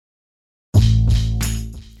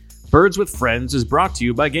Birds with Friends is brought to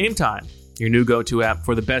you by Game Time, your new go-to app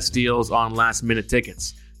for the best deals on last-minute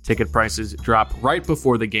tickets. Ticket prices drop right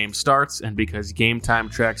before the game starts, and because Game Time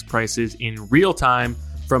tracks prices in real time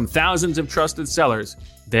from thousands of trusted sellers,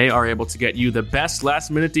 they are able to get you the best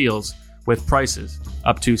last-minute deals with prices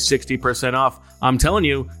up to 60% off. I'm telling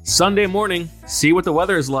you, Sunday morning, see what the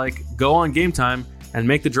weather is like, go on Game Time, and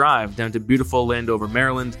make the drive down to beautiful Landover,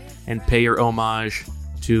 Maryland, and pay your homage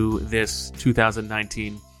to this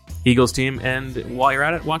 2019 Eagles team, and while you're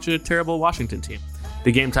at it, watch a terrible Washington team.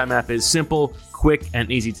 The Game Time app is simple, quick,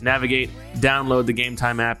 and easy to navigate. Download the Game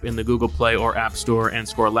Time app in the Google Play or App Store and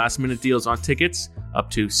score last-minute deals on tickets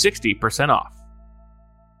up to 60% off.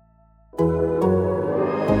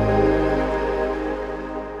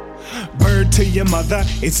 To your mother,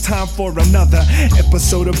 it's time for another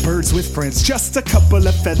episode of Birds with Friends. Just a couple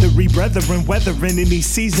of feathery brethren weathering any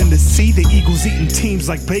season to see the Eagles eating teams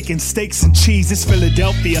like bacon, steaks, and cheese. It's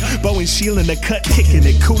Philadelphia, Bo and Sheila in the cut, kicking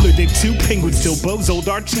it cooler than two penguins. Still Bo's old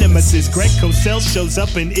arch nemesis. Greg Cosell shows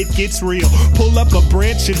up and it gets real. Pull up a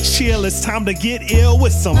branch and chill. It's time to get ill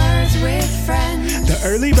with some Birds with Friends. The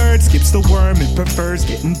early bird skips the worm and prefers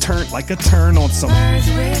getting turned like a turn on some Birds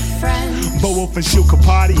with Friends. Bo Wolf and Shul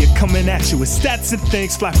Kapadia are coming at you with stats and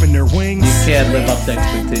things flapping their wings. You can't live up to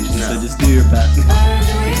expectations, so just do your best.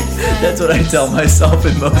 That's what I tell myself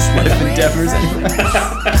in most life endeavors anyway.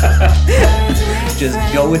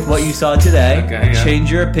 Just go with what you saw today. Okay, yeah.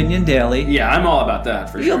 Change your opinion daily. Yeah, I'm all about that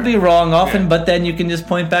for sure. You'll be wrong often, but then you can just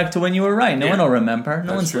point back to when you were right. No one will remember.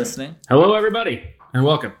 No one's listening. Hello, everybody, and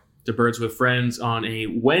welcome to Birds with Friends on a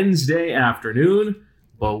Wednesday afternoon.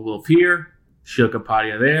 Bo Wolf here, Shil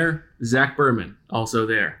Kapadia there, Zach Berman also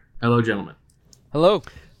there. Hello, gentlemen. Hello.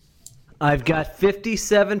 I've got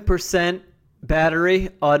 57% battery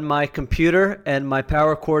on my computer, and my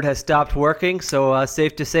power cord has stopped working, so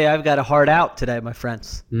safe to say I've got a hard out today, my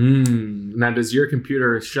friends. Now, does your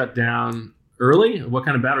computer shut down early? What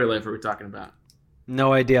kind of battery life are we talking about?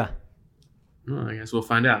 No idea. Well, I guess we'll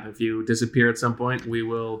find out. If you disappear at some point, we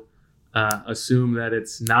will assume that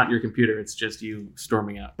it's not your computer, it's just you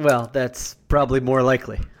storming out. Well, that's probably more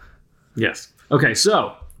likely. Yes. Okay,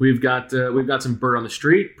 so we've got some bird on the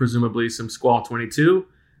street, presumably some Squall 22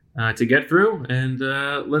 to get through, and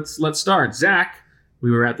let's start. Zach,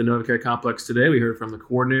 we were at the NovaCare Complex today. We heard from the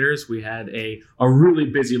coordinators. We had a really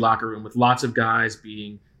busy locker room with lots of guys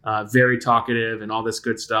being very talkative and all this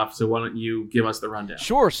good stuff. So why don't you give us the rundown?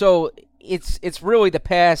 Sure. So it's really the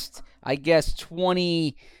past, I guess,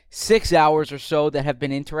 26 hours or so that have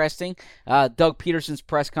been interesting. Doug Peterson's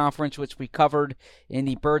press conference, which we covered in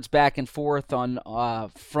the Birds Back and Forth on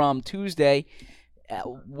from Tuesday,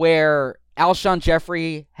 where Alshon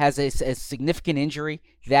Jeffrey has a significant injury.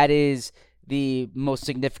 That is the most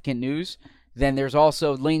significant news. Then there's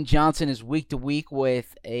also Lane Johnson is week to week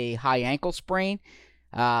with a high ankle sprain.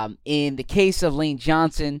 In the case of Lane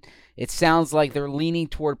Johnson, it sounds like they're leaning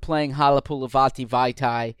toward playing Halapoulivaati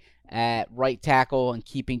Vaitai at right tackle and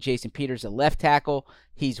keeping Jason Peters at left tackle.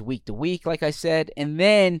 He's week to week, like I said. And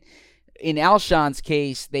then in Alshon's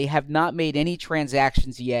case, they have not made any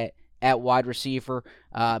transactions yet at wide receiver.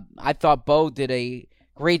 I thought Bo did a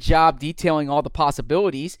great job detailing all the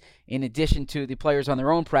possibilities in addition to the players on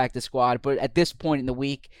their own practice squad. But at this point in the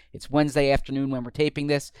week, it's Wednesday afternoon when we're taping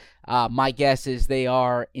this. My guess is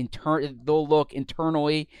they'll look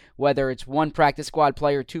internally, whether it's one practice squad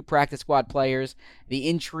player, two practice squad players. The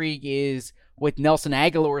intrigue is with Nelson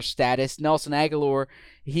Aguilar's status. Nelson Aguilar,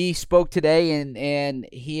 he spoke today and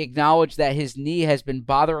he acknowledged that his knee has been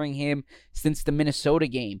bothering him since the Minnesota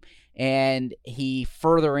game. And he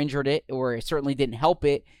further injured it, or it certainly didn't help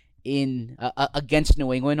it, in against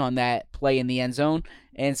New England on that play in the end zone.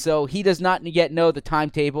 And so he does not yet know the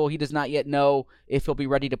timetable. He does not yet know if he'll be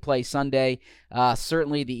ready to play Sunday.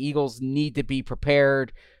 Certainly the Eagles need to be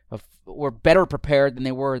prepared, or better prepared than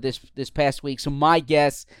they were this past week. So my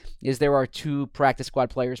guess is there are two practice squad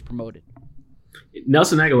players promoted.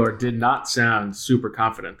 Nelson Aguilar did not sound super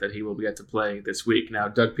confident that he will get to play this week. Now,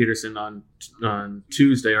 Doug Peterson on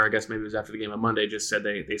Tuesday, or I guess maybe it was after the game on Monday, just said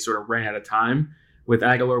they sort of ran out of time with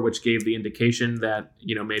Aguilar, which gave the indication that,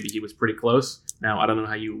 maybe he was pretty close. Now, I don't know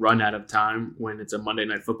how you run out of time when it's a Monday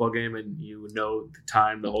Night Football game and you know the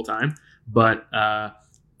time the whole time. But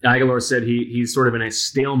Aguilar said he's sort of in a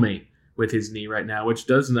stalemate with his knee right now, which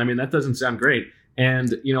that doesn't sound great.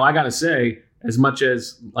 And, I got to say, as much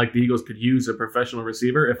as like the Eagles could use a professional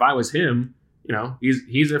receiver, if I was him,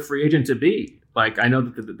 he's a free agent to be. Like, I know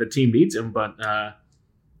that the team needs him, but I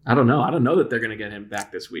don't know. I don't know that they're going to get him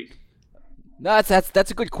back this week. No,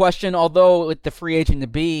 that's a good question. Although with the free agent to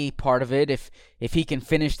be part of it, if he can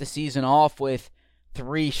finish the season off with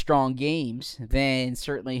 3 strong games, then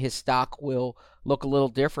certainly his stock will look a little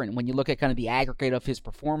different. When you look at kind of the aggregate of his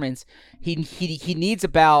performance, he needs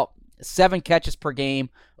about 7 catches per game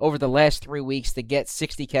over the last 3 weeks to get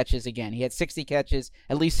 60 catches again. He had 60 catches,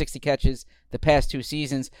 at least 60 catches the past 2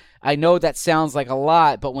 seasons. I know that sounds like a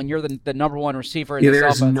lot, but when you're the number 1 receiver in this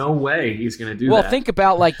there's offense, no way he's going to do that. Well, think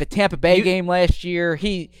about like the Tampa Bay game last year,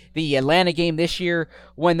 the Atlanta game this year,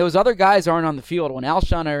 when those other guys aren't on the field, when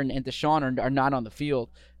Alshon and Deshaun are not on the field,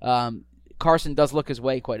 Carson does look his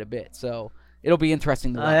way quite a bit. So it'll be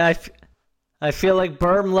interesting to watch. I feel like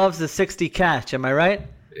Berm loves the 60 catch. Am I right?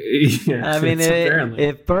 Yeah, I mean,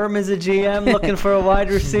 if Berm is a GM looking for a wide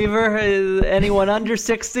receiver, anyone under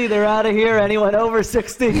 60, they're out of here. Anyone over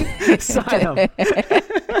 60, sign them.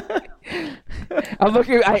 I look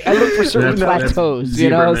for certain plateaus, you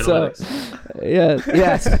know. So,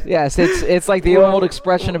 yes. It's like the old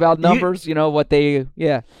expression about numbers. You know what they?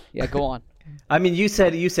 Yeah. Go on. I mean, you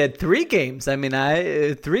said 3 games. I mean,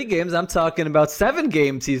 3 games. I'm talking about 7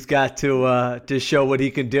 games. He's got to show what he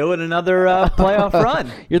can do in another playoff run.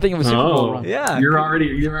 You're thinking of a Super Bowl run. Yeah, you're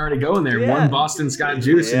already going there. Yeah. 1 Boston Scott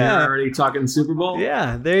juice, and you're already talking Super Bowl.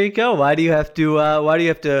 Yeah, there you go. Why do you have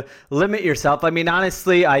to limit yourself? I mean,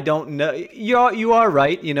 honestly, I don't know. You are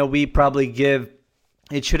right. You know, we probably give.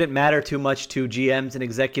 It shouldn't matter too much to GMs and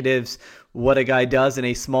executives what a guy does in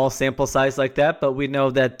a small sample size like that, but we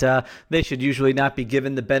know that they should usually not be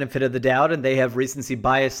given the benefit of the doubt, and they have recency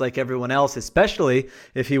bias like everyone else, especially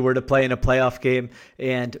if he were to play in a playoff game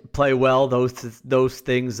and play well. Those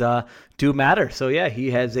things do matter. So, yeah,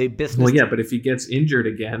 he has a business. Well, yeah, but if he gets injured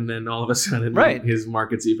again, then all of a sudden his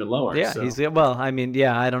market's even lower. Yeah, so.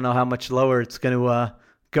 I don't know how much lower it's going to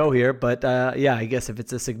go here, but I guess if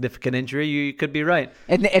it's a significant injury, you could be right.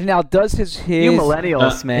 And now does his you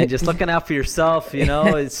millennials, man, just looking out for yourself, you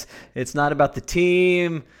know, it's not about the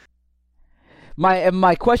team.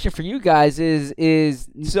 My question for you guys is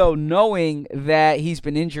so knowing that he's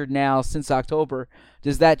been injured now since October,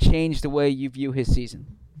 does that change the way you view his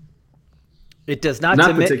season? It does not.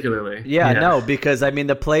 Not particularly. Yeah, no, because I mean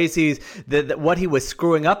the plays what he was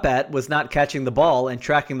screwing up at was not catching the ball and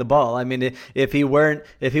tracking the ball. I mean, if he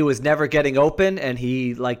was never getting open and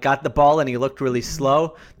he got the ball and he looked really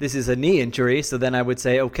slow, this is a knee injury. So then I would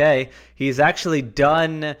say, okay, he's actually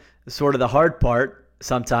done sort of the hard part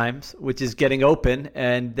sometimes, which is getting open,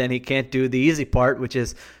 and then he can't do the easy part, which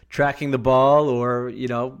is tracking the ball or, you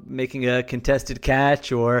know, making a contested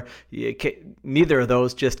catch, or neither of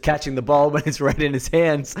those, just catching the ball when it's right in his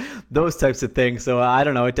hands, those types of things. So I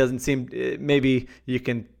don't know. It doesn't seem, maybe you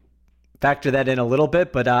can factor that in a little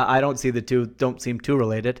bit, but I don't see the two don't seem too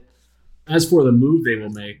related. As for the move they will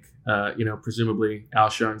make, presumably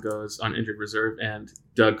Alshon goes on injured reserve, and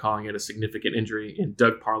Doug calling it a significant injury in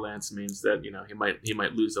Doug parlance means that, you know, he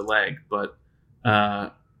might lose a leg, but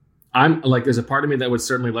I'm like, there's a part of me that would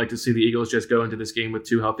certainly like to see the Eagles just go into this game with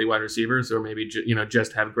 2 healthy wide receivers, or maybe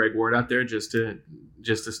just have Greg Ward out there just to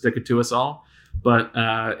stick it to us all. But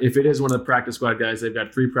if it is one of the practice squad guys, they've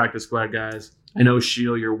got 3 practice squad guys. I know,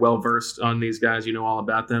 Sheil, you're well versed on these guys. You know all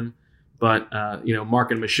about them. But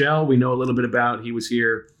Mark and Michelle, we know a little bit about. He was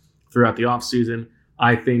here throughout the offseason.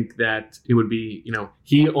 I think that it would be,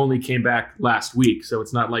 he only came back last week, so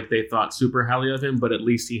it's not like they thought super highly of him, but at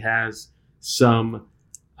least he has some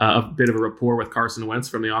a bit of a rapport with Carson Wentz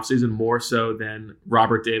from the offseason, more so than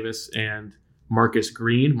Robert Davis and Marcus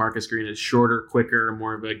Green. Marcus Green is shorter, quicker,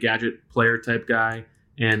 more of a gadget player type guy.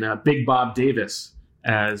 And Big Bob Davis,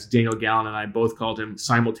 as Daniel Gallen and I both called him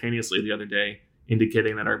simultaneously the other day,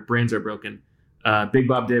 indicating that our brains are broken. Big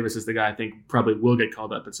Bob Davis is the guy I think probably will get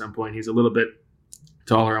called up at some point. He's a little bit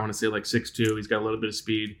taller. I want to say like 6'2". He's got a little bit of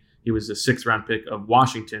speed. He was a 6th round pick of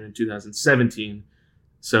Washington in 2017.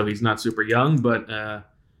 So he's not super young, but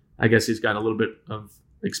I guess he's got a little bit of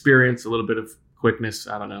experience, a little bit of quickness.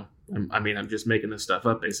 I don't know. I'm just making this stuff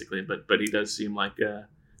up basically, but he does seem like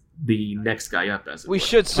the next guy up, as it we were.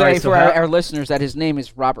 should say for our listeners that his name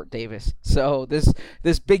is Robert Davis. So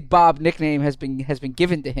this Big Bob nickname has been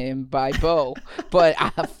given to him by Bo. But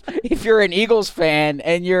if you're an Eagles fan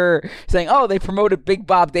and you're saying, "Oh, they promoted Big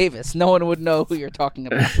Bob Davis," no one would know who you're talking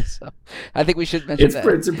about. So I think we should mention that.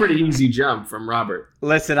 It's a pretty easy jump from Robert.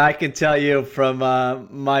 Listen, I can tell you from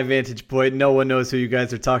my vantage point, no one knows who you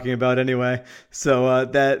guys are talking about anyway. So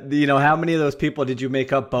how many of those people did you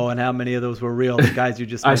make up, Bo, and how many of those were real? The guys you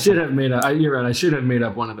just mentioned. should have made up. You're right. I should have made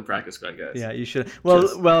up one of the practice squad guys. Yeah, you should. Well,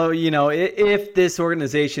 if this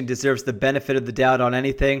organization deserves the benefit of the doubt on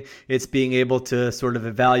anything, it's being able to sort of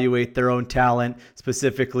evaluate their own talent,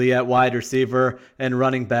 specifically at wide receiver and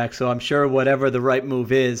running back. So I'm sure whatever the right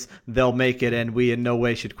move is, they'll make it, and we in no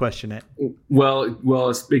way should question it.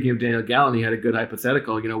 Well, speaking of Daniel Gallen, he had a good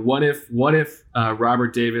hypothetical. What if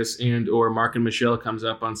Robert Davis and or Marken Michel comes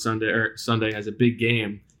up on Sunday has a big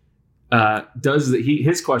game?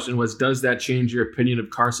 His question was, does that change your opinion of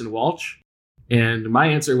Carson Walsh? And my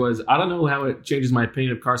answer was, I don't know how it changes my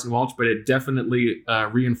opinion of Carson Walsh, but it definitely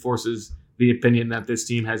reinforces the opinion that this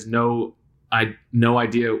team has no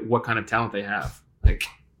idea what kind of talent they have.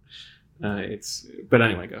 But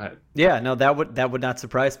anyway, go ahead. Yeah, no, that would not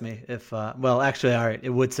surprise me if. Actually, all right, it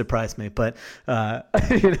would surprise me, but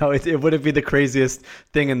it wouldn't be the craziest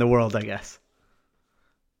thing in the world, I guess.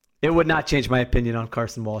 It would not change my opinion on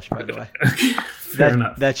Carson Walsh, by the way. Fair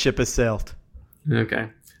enough. That ship has sailed. Okay.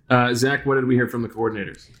 Zach, what did we hear from the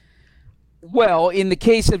coordinators? Well, in the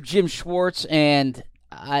case of Jim Schwartz, and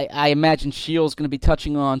I imagine Shields going to be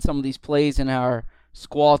touching on some of these plays in our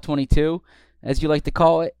Squall 22, as you like to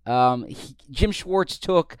call it. Jim Schwartz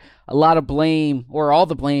took a lot of blame, or all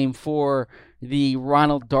the blame, for the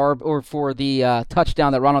Ronald Darby, or for the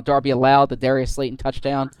touchdown that Ronald Darby allowed, the Darius Slayton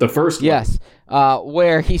touchdown. The first one. Yes,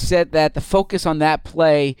 where he said that the focus on that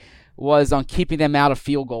play was on keeping them out of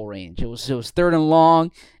field goal range. It was 3rd and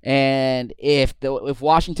long, and if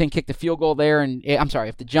Washington kicked the field goal there,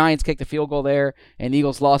 if the Giants kicked the field goal there and the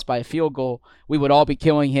Eagles lost by a field goal, we would all be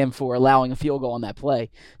killing him for allowing a field goal on that play.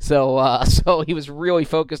 So he was really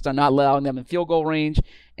focused on not allowing them in field goal range,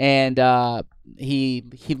 and he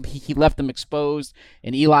left them exposed.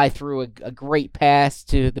 And Eli threw a great pass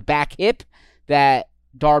to the back hip that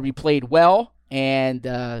Darby played well. And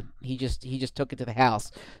he just took it to the house.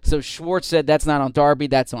 So Schwartz said that's not on Darby,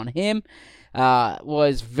 that's on him.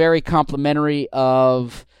 Was very complimentary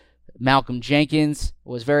of Malcolm Jenkins,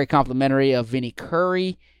 was very complimentary of Vinny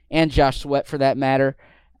Curry and Josh Sweat for that matter.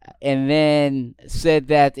 And then said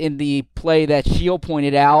that in the play that Shield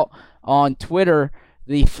pointed out on Twitter,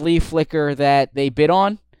 the flea flicker that they bid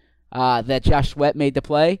on, that Josh Sweat made the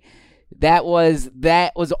play, that was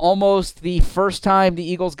almost the first time the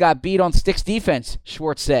Eagles got beat on sticks defense,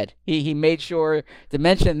 Schwartz said. He made sure to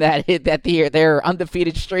mention that their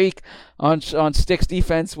undefeated streak on sticks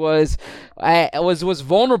defense was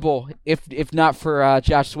vulnerable if not for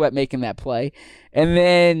Josh Sweat making that play. And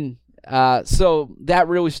then so that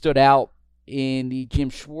really stood out in the Jim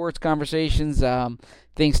Schwartz conversations.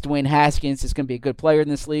 Thinks Dwayne Haskins is going to be a good player in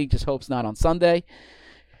this league, just hopes not on Sunday.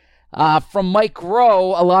 From Mike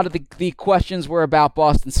Rowe, a lot of the questions were about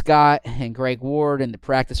Boston Scott and Greg Ward and the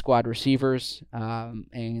practice squad receivers.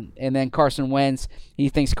 And then Carson Wentz. He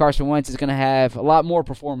thinks Carson Wentz is going to have a lot more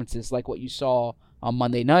performances like what you saw on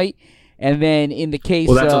Monday night. And then in the case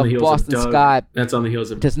of Boston Scott, that's on the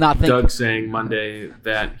heels of Doug saying Monday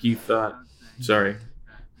that he thought. Sorry.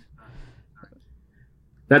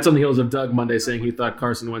 That's on the heels of Doug Monday saying he thought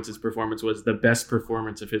Carson Wentz's performance was the best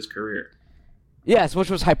performance of his career. Yes, which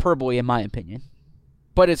was hyperbole in my opinion,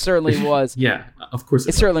 but it certainly was. Yeah, of course.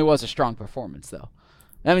 It certainly was a strong performance, though.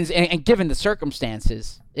 I mean, and given the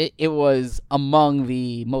circumstances, it was among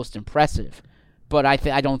the most impressive. But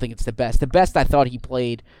I don't think it's the best. The best I thought he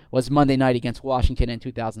played was Monday night against Washington in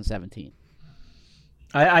 2017.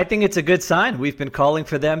 I think it's a good sign. We've been calling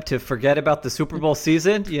for them to forget about the Super Bowl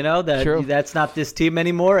season, that's not this team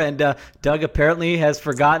anymore. And Doug apparently has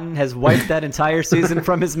wiped that entire season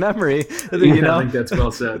from his memory. I think that's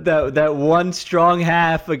well said. That one strong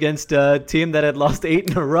half against a team that had lost 8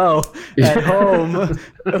 in a row at home,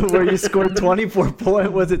 where you scored 24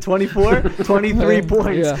 points. Was it 24? 23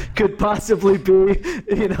 points could possibly be,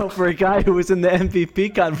 for a guy who was in the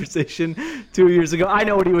MVP conversation 2 years ago. I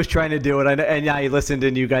know what he was trying to do, and he listened.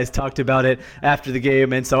 And you guys talked about it after the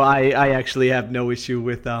game, and so I actually have no issue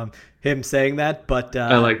with him saying that. But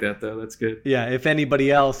I like that, though. That's good. Yeah, if anybody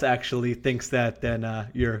else actually thinks that, then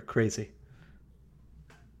you're crazy.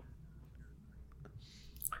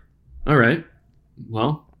 All right.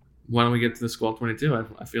 Well, why don't we get to the Squall 22?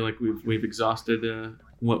 I feel like we've exhausted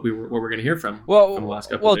what we're going to hear from the last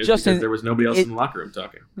couple of days, because there was nobody else in the locker room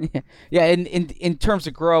talking. Yeah. In terms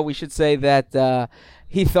of Grow, we should say that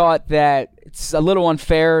he thought that it's a little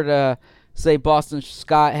unfair to say Boston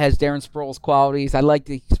Scott has Darren Sproles qualities.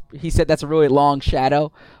 He said that's a really long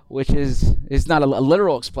shadow, which is not a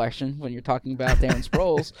literal expression when you're talking about Darren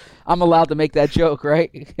Sproles. I'm allowed to make that joke,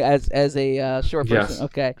 right? As a short person. Yes.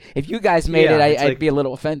 Okay. If you guys made it, I'd be a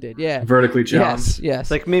little offended. Yeah. Vertically challenged. Yes.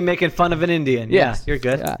 It's like me making fun of an Indian. Yes. Yeah, you're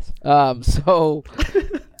good. Yes. So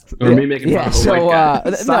Or me making fun of a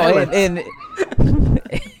white guy.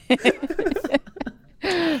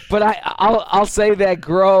 No, but I'll say that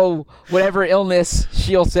Groh, whatever illness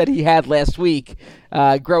Shield said he had last week,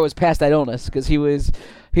 Groh was past that illness because he was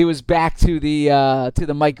back to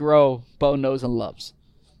the Mike Groh Bo knows and loves.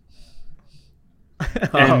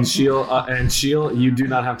 And Shield, you do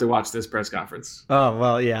not have to watch this press conference. Oh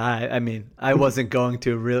well, yeah. I mean, I wasn't going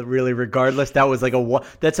to really. Regardless, that was like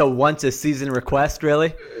that's a once a season request,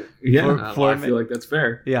 really. Yeah, I feel like that's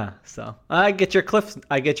fair. Yeah. So I get your cliff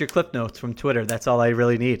notes from Twitter. That's all I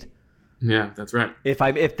really need. Yeah, that's right.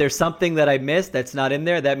 If there's something that I missed that's not in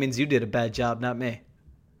there, that means you did a bad job, not me.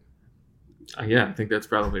 Yeah, I think that's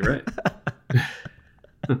probably right.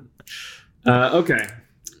 Okay.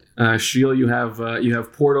 Sheil, you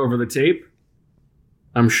have poured over the tape,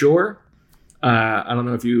 I'm sure. I don't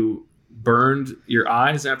know if you burned your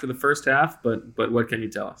eyes after the first half, but what can you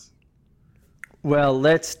tell us? Well,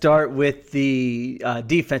 let's start with the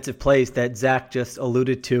defensive plays that Zach just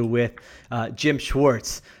alluded to with Jim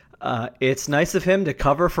Schwartz. It's nice of him to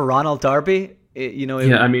cover for Ronald Darby.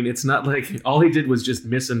 I mean, it's not like all he did was just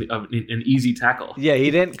miss an easy tackle. Yeah, he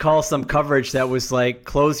didn't call some coverage that was like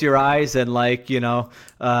close your eyes and like run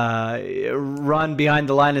behind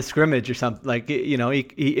the line of scrimmage or something. Like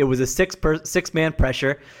it was a six man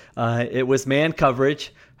pressure. It was man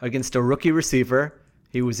coverage against a rookie receiver.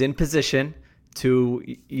 He was in position to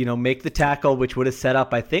make the tackle, which would have set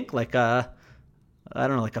up, I think, like a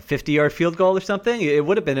 50-yard field goal or something. It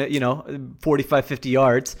would have been 45, 50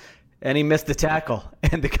 yards. And he missed the tackle,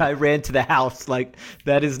 and the guy ran to the house. Like,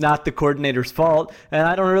 that is not the coordinator's fault, and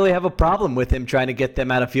I don't really have a problem with him trying to get them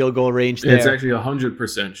out of field goal range there. It's actually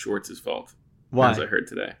 100% Schwartz's fault. Why? As I heard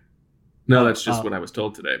today. No, that's just what I was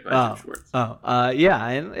told today by Jim Schwartz. Yeah,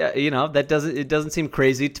 and that doesn't seem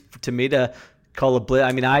crazy to me to call a blitz.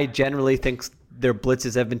 I mean, I generally think their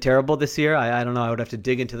blitzes have been terrible this year. I don't know. I would have to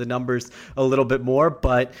dig into the numbers a little bit more,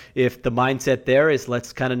 but if the mindset there is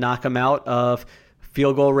let's kind of knock them out of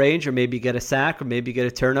field goal range, or maybe get a sack, or maybe get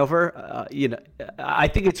a turnover. I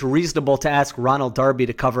think it's reasonable to ask Ronald Darby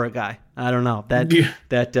to cover a guy. I don't know.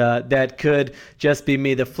 That could just be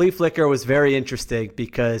me. The flea flicker was very interesting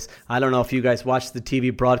because I don't know if you guys watched the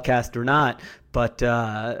TV broadcast or not, but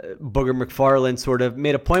Booger McFarland sort of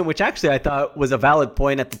made a point, which actually I thought was a valid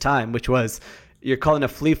point at the time, which was you're calling a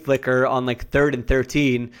flea flicker on like 3rd and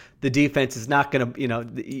 13. The defense is not going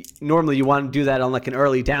to, normally you want to do that on like an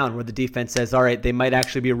early down where the defense says, all right, they might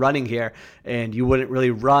actually be running here, and you wouldn't really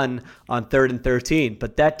run on 3rd and 13.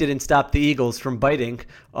 But that didn't stop the Eagles from biting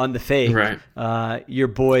on the fake. Right. Your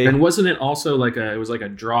boy. And wasn't it also it was like a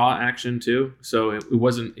draw action too? So it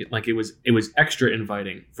wasn't like it was extra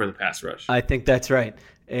inviting for the pass rush. I think that's right.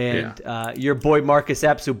 And your boy Marcus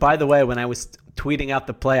Epps, who, by the way, when I was tweeting out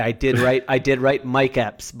the play, I did write Mike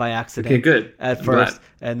Epps by accident. Okay, good. At first,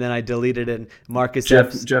 and then I deleted it. And Marcus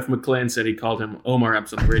Epps. Epps. Jeff McClain said he called him Omar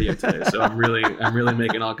Epps on the radio today. So I'm really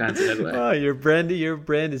making all kinds of headway. Oh, your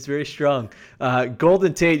brand is very strong.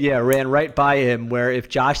 Golden Tate, ran right by him. Where if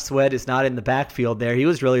Josh Sweat is not in the backfield, there, he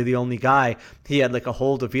was really the only guy. He had like a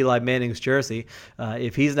hold of Eli Manning's jersey.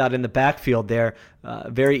 If he's not in the backfield there,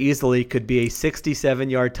 very easily could be a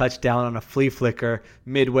 67-yard touchdown on a flea flicker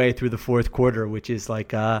midway through the fourth quarter, which is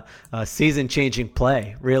like a season-changing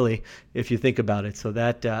play, really, if you think about it. So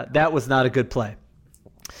that was not a good play.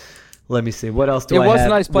 Let me see. What else do I have? It was a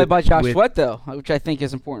nice play by Josh Sweat, though, which I think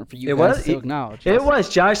is important for you guys to acknowledge. It was.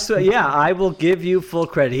 Josh Sweat, I will give you full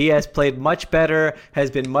credit. He has played much better,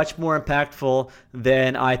 has been much more impactful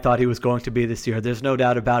than I thought he was going to be this year. There's no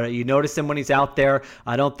doubt about it. You notice him when he's out there.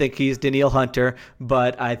 I don't think he's Danielle Hunter,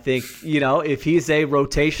 but I think, if he's a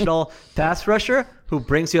rotational pass rusher who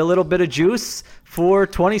brings you a little bit of juice for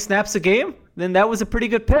 20 snaps a game, then that was a pretty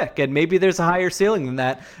good pick, and maybe there's a higher ceiling than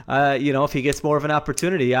that. If he gets more of an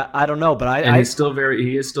opportunity, I don't know, but he is still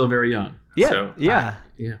very young. Yeah, so, yeah.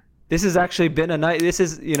 This has actually been a nice. This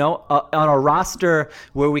is on a roster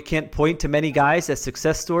where we can't point to many guys as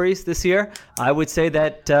success stories this year. I would say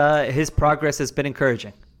that his progress has been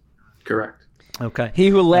encouraging. Correct. Okay. He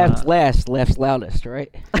who laughs last laughs loudest,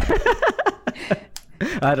 right?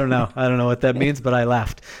 I don't know what that means, but I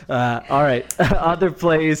laughed. All right. Other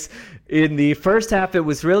plays. In the first half, it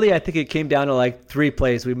was really, I think it came down to like 3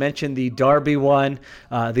 plays. We mentioned the Darby one.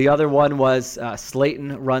 The other one was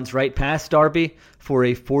Slayton runs right past Darby for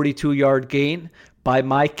a 42-yard gain. By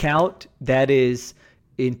my count, that is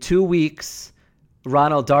in 2 weeks,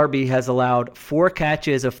 Ronald Darby has allowed 4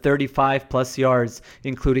 catches of 35-plus yards,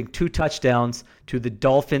 including 2 touchdowns to the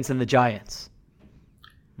Dolphins and the Giants.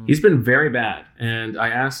 He's been very bad, and I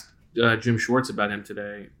asked Jim Schwartz about him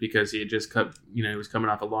today because he had just he was coming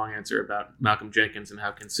off a long answer about Malcolm Jenkins and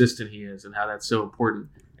how consistent he is and how that's so important.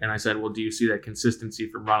 And I said, well, do you see that consistency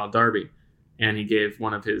from Ronald Darby? And he gave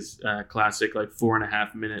one of his classic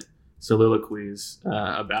 4.5 minute soliloquies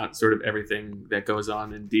about sort of everything that goes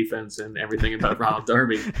on in defense and everything about Ronald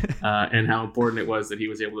Darby and how important it was that he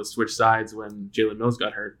was able to switch sides when Jalen Mills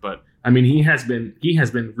got hurt. But I mean, he has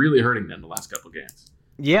been really hurting them the last couple of games.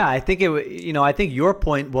 Yeah, I think I think your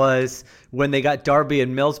point was when they got Darby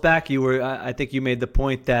and Mills back, I think you made the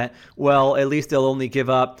point that, well, at least they'll only give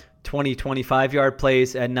up 20, 25-yard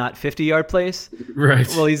plays and not 50-yard plays. Right.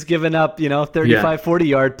 Well, he's given up, 35,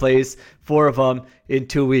 40-yard plays, 4 of them in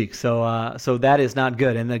 2 weeks. So that is not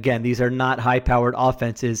good. And again, these are not high-powered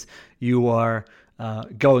offenses you are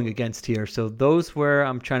going against here. So those were,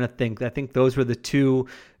 I'm trying to think. I think those were the 2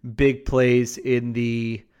 big plays in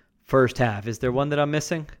the first half. Is there one that I'm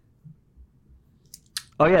missing?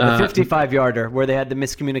 Oh, yeah, the 55-yarder where they had the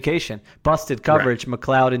miscommunication. Busted coverage, right.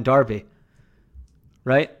 McLeod and Darby.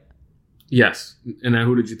 Right? Yes. And then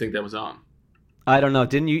who did you think that was on? I don't know.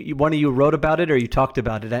 Didn't you? One of you wrote about it, or you talked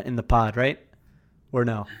about it in the pod, right? Or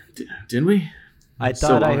no? Didn't we? I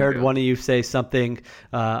thought I heard one of you say something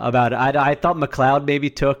about it. I thought McLeod maybe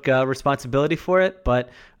took responsibility for it,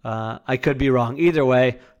 but I could be wrong. Either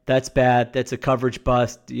way, that's bad. That's a coverage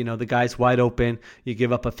bust. The guy's wide open. You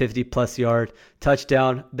give up a 50-plus yard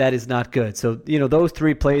touchdown. That is not good. So, those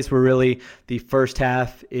 3 plays were really the first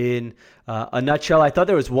half in a nutshell. I thought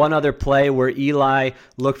there was one other play where Eli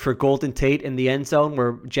looked for Golden Tate in the end zone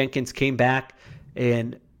where Jenkins came back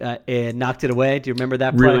and knocked it away. Do you remember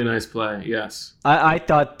that play? Really nice play, yes. I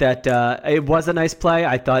thought that it was a nice play.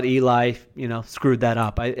 I thought Eli, screwed that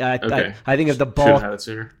up. I think if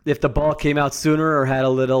the ball came out sooner or had a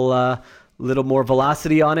little more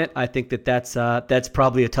velocity on it, I think that's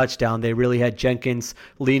probably a touchdown. They really had Jenkins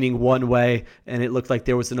leaning one way, and it looked like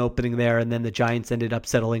there was an opening there, and then the Giants ended up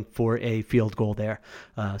settling for a field goal there.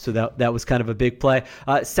 So that was kind of a big play.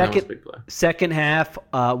 Second half,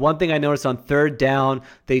 one thing I noticed on third down,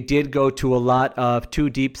 they did go to a lot of 2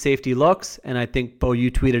 deep safety looks, and I think, Bo,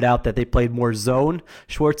 you tweeted out that they played more zone,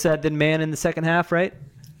 Schwartz said, than man in the second half, right?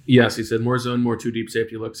 Yes, he said more zone, more 2 deep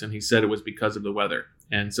safety looks, and he said it was because of the weather.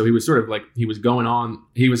 And so he was sort of he was going on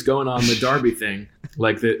the Darby thing,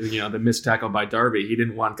 like the missed tackle by Darby. He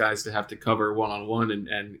didn't want guys to have to cover one-on-one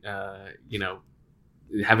and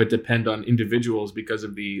have it depend on individuals because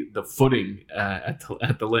of the footing at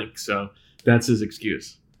the link. So that's his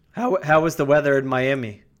excuse. How was the weather in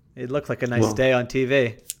Miami? It looked like a nice day on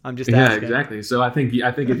TV. I'm just asking. Yeah, exactly. So I think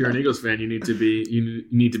if you're an Eagles fan, you need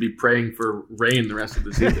to be praying for rain the rest of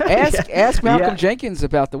the season. Ask Malcolm Jenkins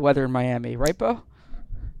about the weather in Miami, right, Bo?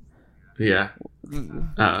 Yeah,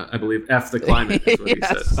 I believe F the climate is what he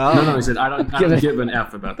said. No, he said I don't give an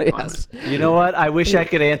F about the climate. You know what? I wish I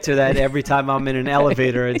could answer that every time I'm in an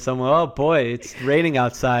elevator and someone, oh boy, it's raining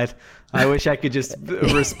outside. I wish I could just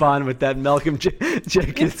respond with that. Malcolm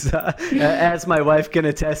Jenkins, as my wife can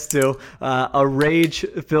attest to, a rage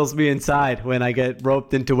fills me inside when I get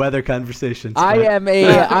roped into weather conversations. I am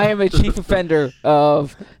a chief offender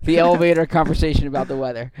of the elevator conversation about the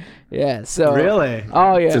weather. Yeah. So really?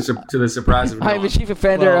 Oh yeah. To the surprise of I'm a chief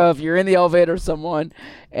offender of you're in the elevator with someone,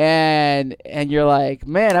 and you're like,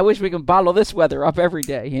 man, I wish we could bottle this weather up every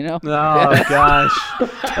day. Oh gosh.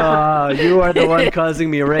 You are the one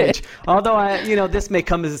causing me rage. Although this may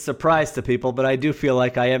come as a surprise to people, but I do feel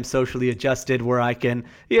like I am socially adjusted where I can,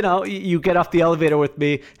 you get off the elevator with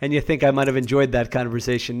me and you think I might have enjoyed that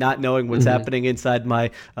conversation, not knowing what's happening inside my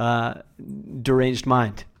deranged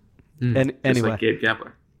mind. And anyway. Just like Gabe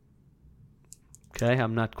Kapler. Okay,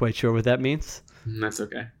 I'm not quite sure what that means. That's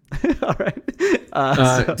okay. All right.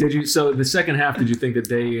 So the second half, did you think that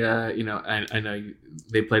they, I know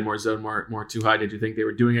they played more zone, more too high. Did you think they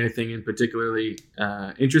were doing anything in particularly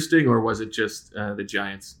interesting, or was it just the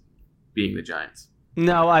Giants being the Giants?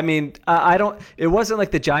 No, I mean, I don't. It wasn't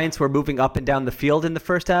like the Giants were moving up and down the field in the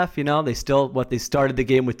first half. They started the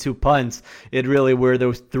game with 2 punts. It really were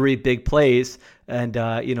those 3 big plays, and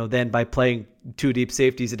then by playing 2 deep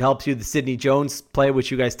safeties, it helps you. The Sidney Jones play,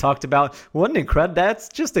 which you guys talked about, wasn't incredible. That's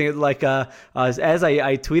just as I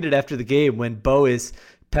tweeted after the game when Bo is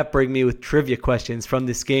peppering me with trivia questions from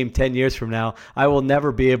this game 10 years from now, I will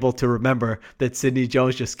never be able to remember that Sidney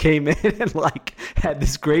Jones just came in and had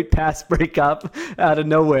this great pass breakup out of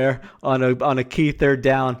nowhere on a key third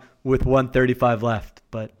down with 1:35 left.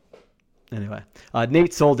 But anyway,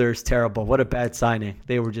 Nate Solder is terrible. What a bad signing.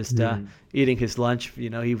 They were just eating his lunch.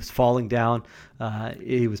 He was falling down.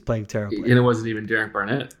 He was playing terribly. And it wasn't even Derek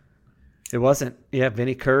Barnett. It wasn't. Yeah,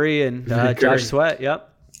 Vinny Curry and Josh Sweat. Yep.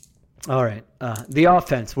 All right. The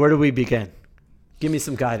offense, where do we begin? Give me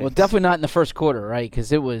some guidance. Well, definitely not in the first quarter, right?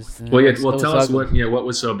 Because it was. Well, yeah. Well, it was tell us ugly. what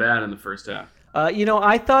was so bad in the first half.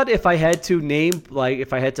 I thought if I had to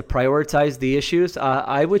if I had to prioritize the issues,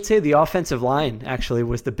 I would say the offensive line actually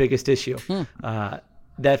was the biggest issue.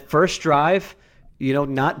 That first drive,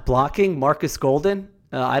 not blocking Marcus Golden.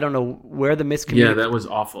 I don't know where the miscommunication. Yeah, that was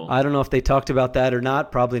awful. I don't know if they talked about that or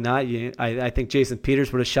not. Probably not. I think Jason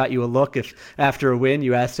Peters would have shot you a look if after a win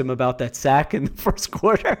you asked him about that sack in the first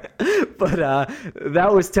quarter. But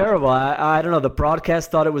that was terrible. I don't know. The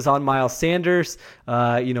broadcast thought it was on Miles Sanders.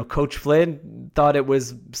 Coach Flynn thought it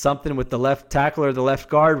was something with the left tackle or the left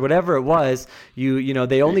guard, whatever it was.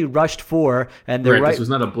 They only rushed 4, and the This was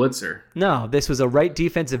not a blitzer. No, this was a right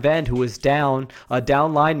defensive end who was down, a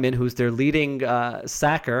down lineman who's their leading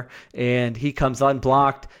sacker, and he comes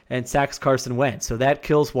unblocked and sacks Carson Wentz. So that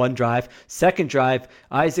kills one drive. Second drive,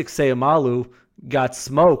 Isaac Seumalo got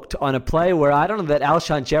smoked on a play where I don't know that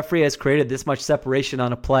Alshon Jeffrey has created this much separation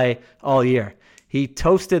on a play all year. He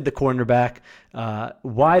toasted the cornerback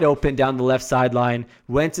wide open down the left sideline.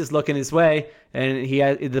 Wentz is looking his way, and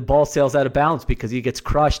the ball sails out of bounds because he gets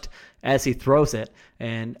crushed as he throws it.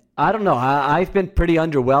 And I don't know. I've been pretty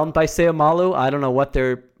underwhelmed by Seumalo. I don't know what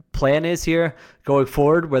their plan is here going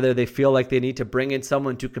forward, whether they feel like they need to bring in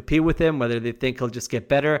someone to compete with him, whether they think he'll just get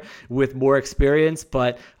better with more experience.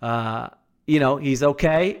 But he's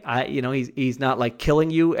okay. He's not like killing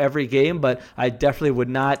you every game, but I definitely would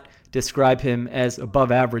not describe him as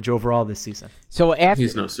above average overall this season. So after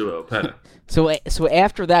he's no Sua Opeta. So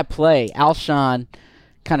after that play, Alshon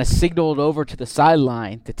kind of signaled over to the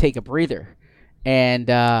sideline to take a breather, and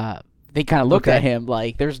they kind of looked at him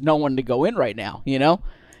like there's no one to go in right now,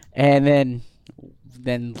 And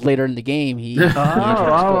then later in the game, he.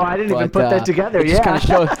 I didn't even put that together. Yeah. Kind of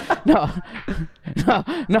showed, no.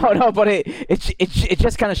 But it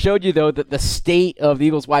just kind of showed you though that the state of the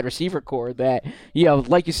Eagles wide receiver core. That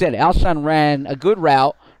like you said, Alshon ran a good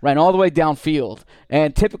route, ran all the way downfield,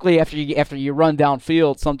 and typically after you run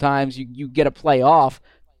downfield, sometimes you get a play off,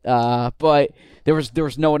 but there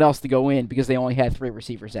was no one else to go in because they only had 3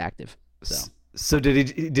 receivers active. So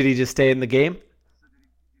did he just stay in the game?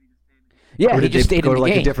 Yeah, he just stayed in the game.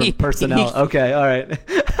 Like a different personnel. Okay, all right.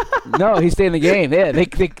 No, he stayed in the game. Yeah, they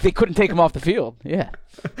couldn't take him off the field. Yeah.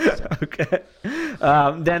 Okay.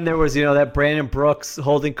 Then there was that Brandon Brooks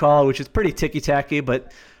holding call, which is pretty ticky tacky,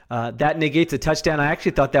 but that negates a touchdown. I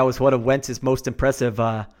actually thought that was one of Wentz's most impressive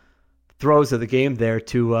throws of the game there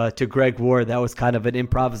to Greg Ward. That was kind of an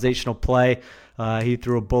improvisational play. He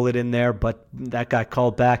threw a bullet in there, but that got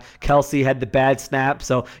called back. Kelsey had the bad snap.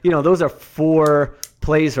 So, those are 4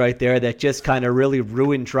 plays right there that just kind of really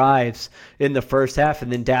ruined drives in the first half.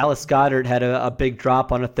 And then Dallas Goedert had a big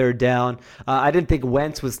drop on a 3rd down. I didn't think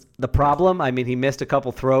Wentz was the problem. I mean, he missed a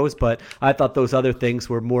couple throws, but I thought those other things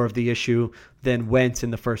were more of the issue than Wentz in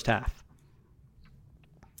the first half.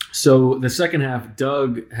 So the second half,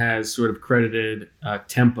 Doug has sort of credited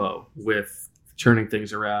tempo with turning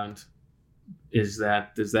things around. Does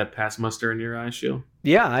that pass muster in your eyes, Shield?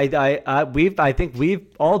 Yeah, I think we've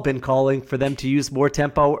all been calling for them to use more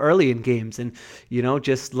tempo early in games, and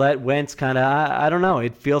just let Wentz kind of. I don't know.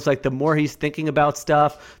 It feels like the more he's thinking about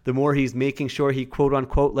stuff, the more he's making sure he quote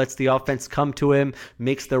unquote lets the offense come to him,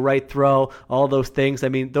 makes the right throw, all those things. I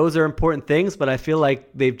mean, those are important things, but I feel like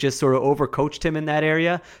they've just sort of overcoached him in that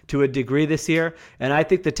area to a degree this year, and I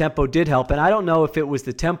think the tempo did help. And I don't know if it was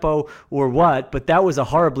the tempo or what, but that was a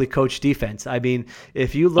horribly coached defense. I mean,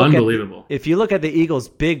 if you look at the Eagles.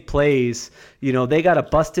 Big plays, they got a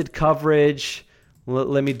busted coverage.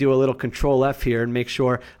 Let me do a little control F here and make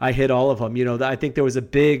sure I hit all of them. I think there was a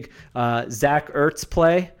big Zach Ertz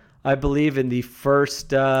play, I believe, in the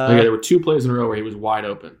first. There were 2 plays in a row where he was wide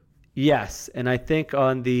open. Yes, and I think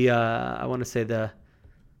on the I want to say the.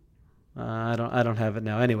 I don't have it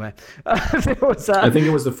now. Anyway, there was, I think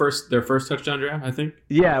it was their first touchdown drive. I think.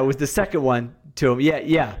 Yeah, it was the second one to him.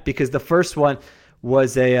 Yeah, because the first one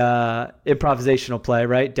was a improvisational play,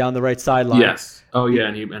 right? Down the right sideline. Yes. Oh, yeah,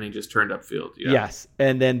 and he just turned upfield. Yeah. Yes.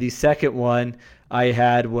 And then the second one I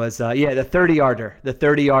had was, the 30-yarder. The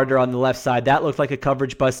 30-yarder on the left side. That looked like a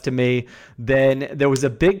coverage bust to me. Then there was a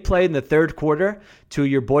big play in the third quarter to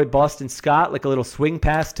your boy Boston Scott, like a little swing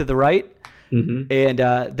pass to the right. Mm-hmm. And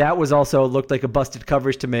that was also looked like a busted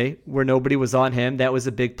coverage to me where nobody was on him. That was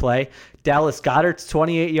a big play. Dallas Goedert's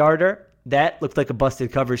 28-yarder. That looked like a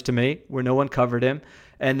busted coverage to me where no one covered him.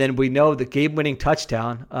 And then we know the game-winning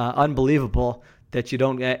touchdown, unbelievable that you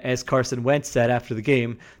don't, as Carson Wentz said after the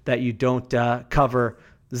game, that you don't cover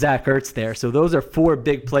Zach Ertz there. So those are 4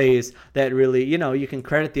 big plays that really, you can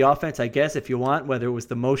credit the offense, I guess, if you want, whether it was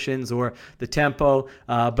the motions or the tempo.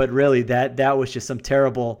 But really, that was just some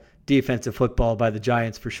terrible defensive football by the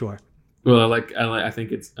Giants for sure. Well, I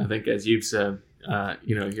think as you've said,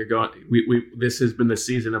 you're going. This has been the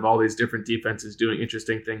season of all these different defenses doing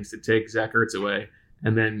interesting things to take Zach Ertz away,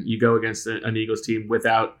 and then you go against an Eagles team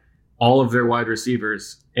without all of their wide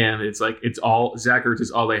receivers, and it's all Zach Ertz is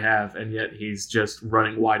all they have, and yet he's just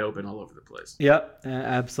running wide open all over the place. Yep,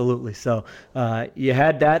 absolutely. So you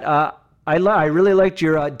had that. I really liked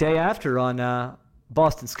your day after on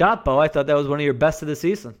Boston Scott, Bo. I thought that was one of your best of the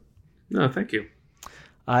season. No, thank you.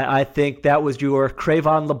 I think that was your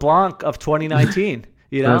Cravon LeBlanc of 2019.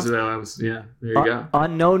 There you go.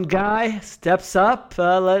 Unknown guy steps up.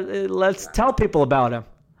 Let's tell people about him.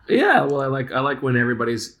 Yeah, well, I like when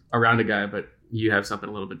everybody's around a guy, but you have something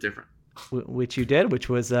a little bit different. Which you did, which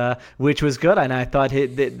was good, and I thought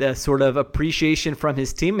the sort of appreciation from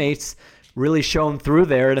his teammates really shone through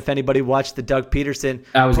there. And if anybody watched the Doug Peterson,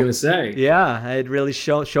 I was going to say, yeah, it really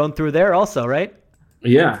shone through there also, right?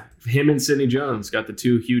 Yeah, him and Sidney Jones got the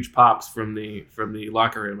 2 huge pops from the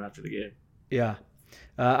locker room after the game. Yeah,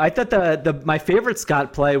 I thought my favorite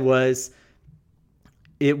Scott play was.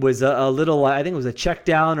 It was a little, I think it was a check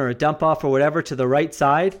down or a dump off or whatever to the right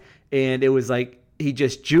side. And it was like he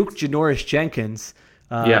just juked Janoris Jenkins.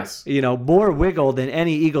 Yes. More wiggle than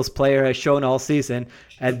any Eagles player has shown all season.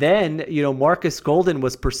 And then, Marcus Golden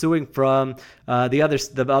was pursuing from the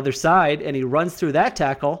other side, and he runs through that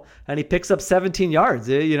tackle, and he picks up 17 yards.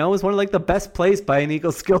 It was one of the best plays by an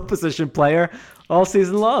Eagles skill position player all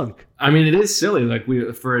season long. I mean, it is silly.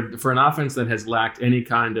 For an offense that has lacked any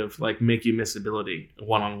kind of make you miss ability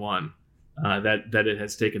one-on-one, that it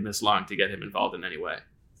has taken this long to get him involved in any way.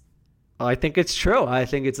 I think it's true. I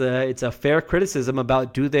think it's a fair criticism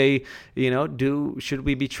about should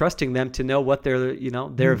we be trusting them to know what their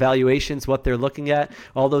evaluations, what they're looking at,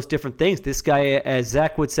 all those different things. This guy, as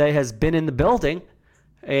Zach would say, has been in the building,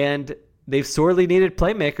 and they've sorely needed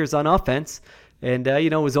playmakers on offense. And,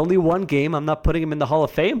 it was only one game. I'm not putting him in the Hall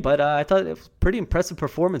of Fame, but I thought it was a pretty impressive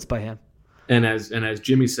performance by him. And as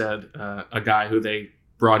Jimmy said, a guy who they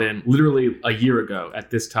brought in literally a year ago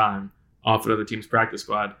at this time off another team's practice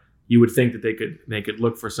squad, you would think that they could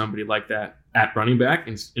look for somebody like that at running back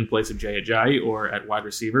in place of Jay Ajayi, or at wide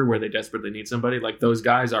receiver where they desperately need somebody. Those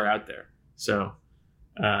guys are out there. So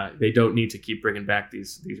they don't need to keep bringing back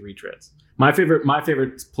these retreads. My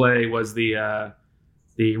favorite play was the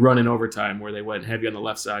run in overtime where they went heavy on the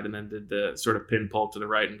left side and then did the sort of pin pull to the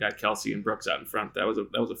right and got Kelsey and Brooks out in front. That was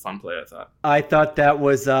a fun play, I thought. I thought that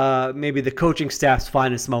was maybe the coaching staff's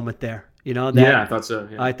finest moment there. I thought so.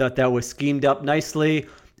 Yeah. I thought that was schemed up nicely.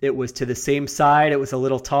 It was to the same side. It was a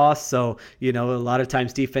little toss. So, a lot of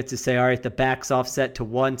times defenses say, all right, the back's offset to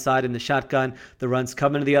one side in the shotgun. The run's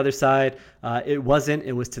coming to the other side. It wasn't.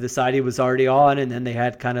 It was to the side he was already on. And then they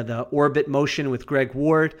had kind of the orbit motion with Greg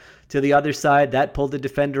Ward to the other side. That pulled the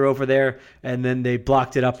defender over there. And then they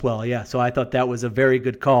blocked it up well. Yeah, so I thought that was a very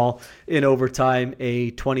good call in overtime,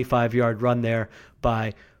 a 25-yard run there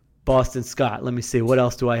by Boston Scott. Let me see. What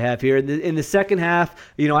else do I have here? In the second half,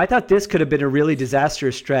 I thought this could have been a really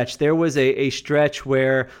disastrous stretch. There was a stretch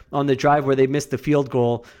where on the drive where they missed the field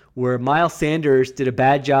goal, where Miles Sanders did a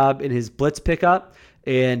bad job in his blitz pickup,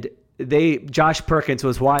 and Josh Perkins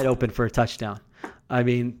was wide open for a touchdown. I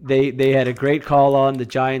mean, they had a great call on the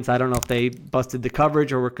Giants. I don't know if they busted the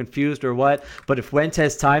coverage or were confused or what, but if Wentz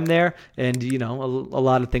has time there, and, a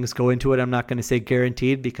lot of things go into it, I'm not going to say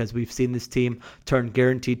guaranteed because we've seen this team turn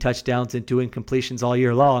guaranteed touchdowns into incompletions all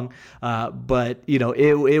year long. But,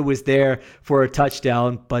 it was there for a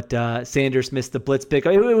touchdown, but Sanders missed the blitz pick.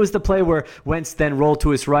 It was the play where Wentz then rolled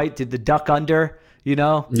to his right, did the duck under,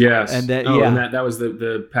 Yes. And that, and that was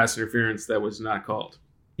the pass interference that was not called.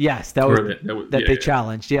 Yes, they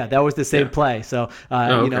challenged. Yeah, that was the same play. So,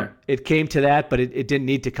 it came to that, but it didn't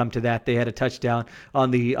need to come to that. They had a touchdown on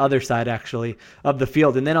the other side, actually, of the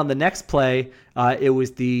field. And then on the next play, it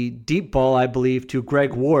was the deep ball, I believe, to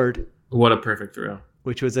Greg Ward. What a perfect throw.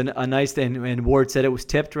 Which was a nice, and Ward said it was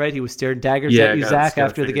tipped, right? He was staring daggers at you, Zach,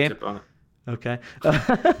 after the game. Okay.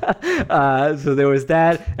 So there was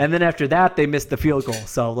that. And then after that, they missed the field goal.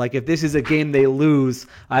 So, if this is a game they lose,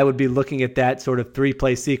 I would be looking at that sort of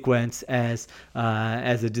 3-play sequence as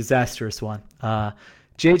a disastrous one.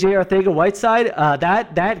 J.J. Arcega-Whiteside,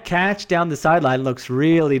 that catch down the sideline looks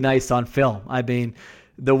really nice on film. I mean,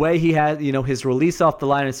 the way he has, his release off the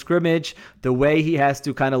line of scrimmage, the way he has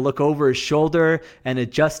to kind of look over his shoulder and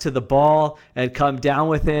adjust to the ball and come down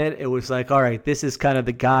with it, it was like, all right, this is kind of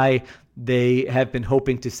the guy they have been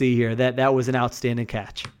hoping to see here. That was an outstanding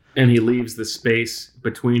catch. And he leaves the space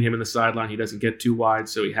between him and the sideline. He doesn't get too wide,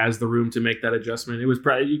 so he has the room to make that adjustment. It was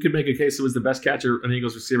probably, you could make a case it was the best catcher an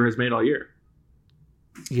Eagles receiver has made all year.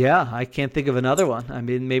 Yeah, I can't think of another one. I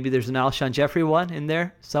mean, maybe there's an Alshon Jeffrey one in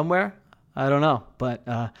there somewhere. I don't know, but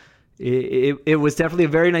it was definitely a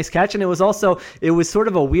very nice catch, and it was sort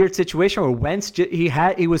of a weird situation where Wentz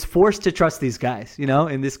he was forced to trust these guys.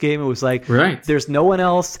 In this game, it was like, right, there's no one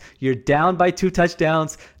else. You're down by 2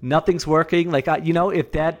 touchdowns. Nothing's working. Like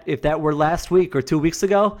if that were last week or 2 weeks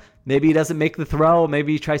ago, maybe he doesn't make the throw.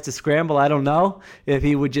 Maybe he tries to scramble. I don't know if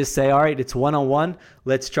he would just say, all right, it's 1-on-1.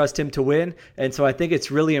 Let's trust him to win. And so I think it's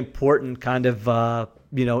really important kind of,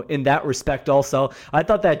 in that respect also. I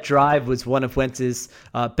thought that drive was one of Wentz's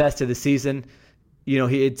best of the season.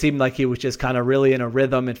 It seemed like he was just kind of really in a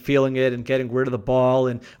rhythm and feeling it and getting rid of the ball.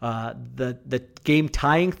 And the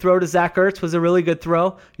game-tying throw to Zach Ertz was a really good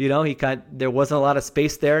throw. There wasn't a lot of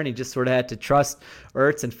space there, and he just sort of had to trust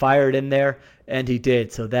Ertz and fire it in there, and he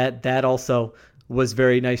did. So that also was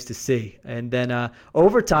very nice to see. And then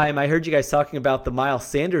overtime, I heard you guys talking about the Miles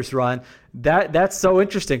Sanders run. That's so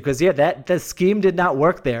interesting because the scheme did not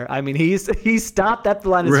work there. I mean, he stopped at the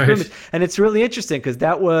line of scrimmage, and it's really interesting because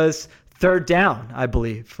that was 3rd down, I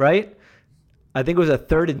believe, right? I think it was a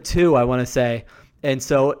 3rd and 2, I want to say. And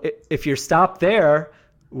so if you're stopped there,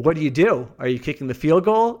 what do? Are you kicking the field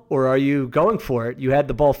goal or are you going for it? You had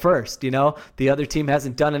the ball first. The other team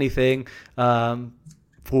hasn't done anything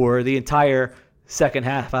for the entire second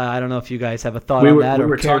half. I don't know if you guys have a thought on that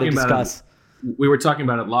or care to discuss. We were talking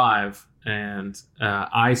about it live, and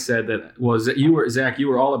I said that Zach, you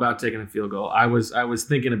were all about taking a field goal. I was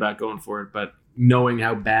thinking about going for it, but knowing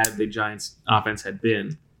how bad the Giants' offense had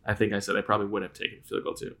been, I think I said I probably would have taken a field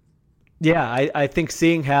goal too. Yeah, I think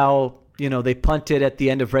seeing how they punted at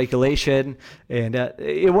the end of regulation, and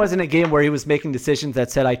it wasn't a game where he was making decisions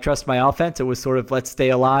that said I trust my offense. It was sort of let's stay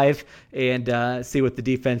alive and see what the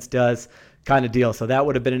defense does kind of deal. So that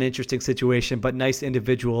would have been an interesting situation, but nice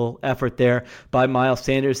individual effort there by Miles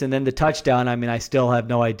Sanders. And then the touchdown, I mean, I still have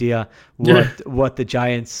no idea what the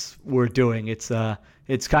Giants were doing.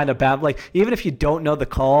 It's kind of bad. Like, even if you don't know the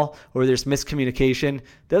call or there's miscommunication,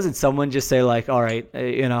 doesn't someone just say like, all right,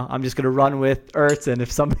 I'm just going to run with Ertz, and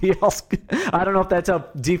if somebody else, I don't know if that's how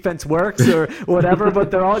defense works or whatever, but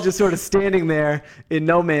they're all just sort of standing there in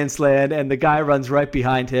no man's land, and the guy runs right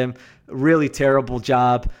behind him. Really terrible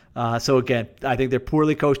job. So again, I think they're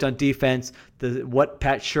poorly coached on defense. What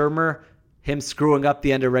Pat Shurmur, him screwing up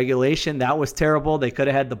the end of regulation, that was terrible. They could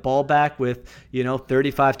have had the ball back with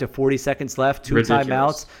 35 to 40 seconds left, 2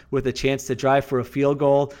 timeouts with a chance to drive for a field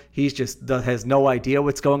goal. He's just has no idea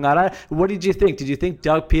what's going on. What did you think? Did you think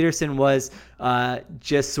Doug Peterson was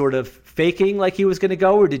just sort of faking like he was going to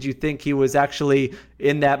go, or did you think he was actually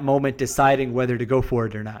in that moment deciding whether to go for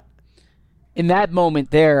it or not? In that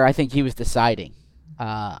moment there, I think he was deciding.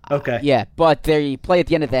 Okay. Yeah, but they play at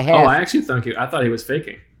the end of the half. Oh, I thought he was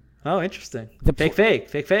faking. Oh, interesting.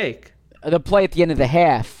 Fake. The play at the end of the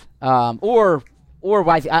half, or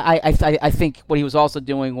I think what he was also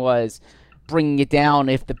doing was bringing it down.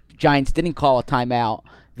 If the Giants didn't call a timeout,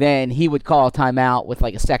 then he would call a timeout with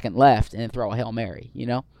like a second left and throw a Hail Mary,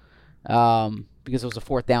 because it was a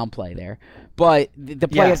 4th down play there. But the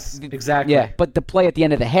play, yes, exactly. Yeah, but the play at the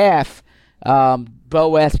end of the half,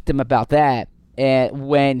 Bo asked him about that, and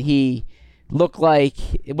when he looked like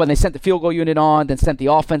when they sent the field goal unit on, then sent the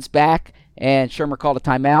offense back, and Shurmur called a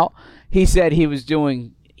timeout. He said he was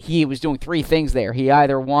doing 3 things there. He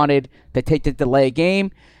either wanted to take the delay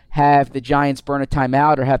game, have the Giants burn a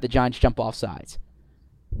timeout, or have the Giants jump off sides.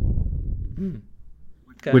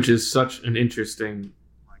 Okay. Which is such an interesting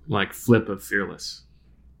flip of fearless.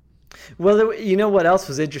 Well, what else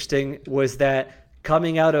was interesting was that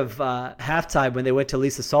coming out of halftime when they went to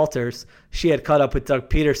Lisa Salters, she had caught up with Doug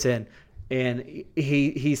Peterson. And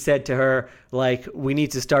he said to her, we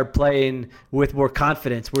need to start playing with more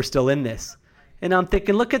confidence. We're still in this. And I'm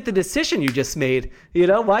thinking, look at the decision you just made.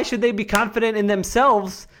 Why should they be confident in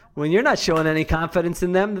themselves when you're not showing any confidence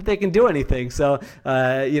in them that they can do anything? So,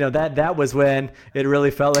 that was when it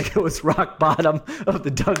really felt like it was rock bottom of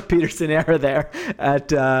the Doug Peterson era there at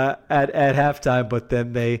halftime. But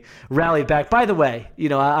then they rallied back. By the way,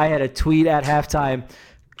 I had a tweet at halftime.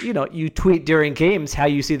 You tweet during games how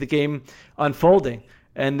you see the game unfolding.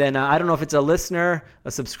 And then I don't know if it's a listener, a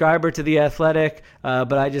subscriber to The Athletic,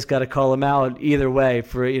 but I just got to call him out either way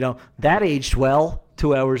for, that aged well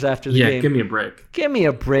 2 hours after the game. Yeah, give me a break. Give me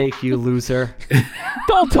a break, you loser.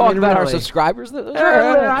 Don't talk about our really. subscribers.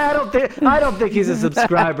 I don't think he's a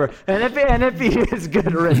subscriber. And if he is,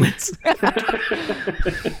 good riddance.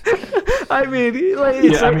 I mean,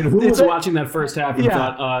 who was watching that first half and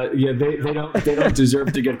thought, they don't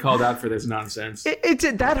deserve to get called out for this nonsense?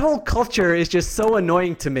 That whole culture is just so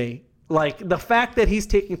annoying to me. Like the fact that he's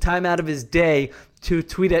taking time out of his day to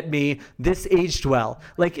tweet at me, "This aged well."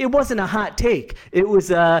 Like it wasn't a hot take. It was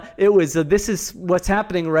this is what's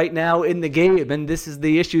happening right now in the game, and this is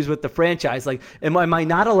the issues with the franchise. Like, am I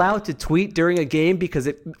not allowed to tweet during a game because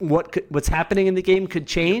what's happening in the game could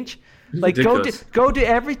change? Like go to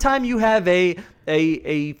every time you have a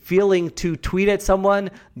feeling to tweet at someone,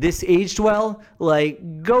 "This aged well,"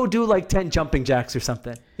 like go do like 10 jumping jacks or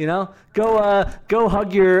something, you know? Go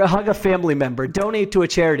hug a family member, donate to a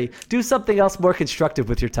charity, do something else more constructive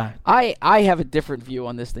with your time. I have a different view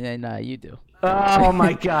on this than you do. Oh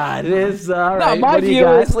my God. It's all right. No, my view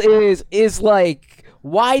is like,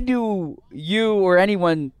 why do you or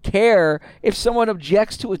anyone care if someone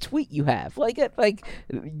objects to a tweet you have? Like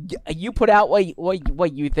you put out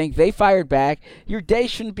what you think, they fired back. Your day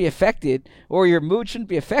shouldn't be affected, or your mood shouldn't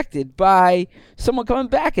be affected by someone coming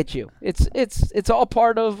back at you. It's all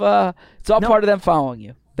part of part of them following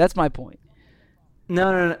you. That's my point.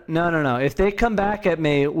 No. If they come back at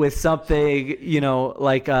me with something,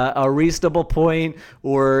 like a reasonable point,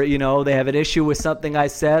 or, they have an issue with something I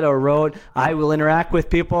said or wrote, I will interact with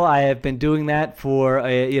people. I have been doing that for,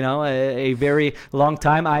 a very long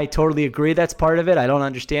time. I totally agree that's part of it. I don't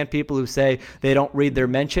understand people who say they don't read their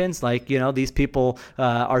mentions. Like, these people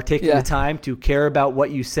are taking the time to care about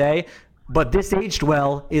what you say. But this aged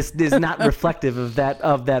well is not reflective of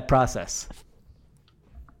that process.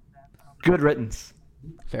 Good riddance.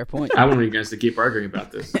 Fair point. I want you guys to keep arguing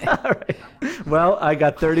about this. All right. Well, I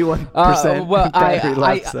got 31% battery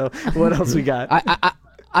left, so what else we got?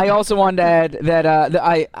 I also wanted to add that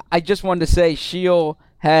I just wanted to say Sheil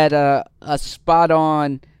had a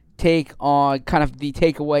spot-on take on kind of the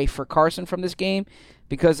takeaway for Carson from this game,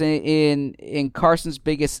 because in Carson's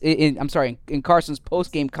in Carson's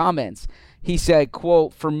post-game comments, he said,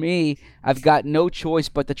 quote, "For me, I've got no choice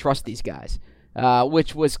but to trust these guys,"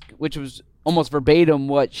 which was almost verbatim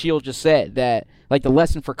what Shield just said, that like the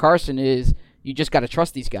lesson for Carson is you just got to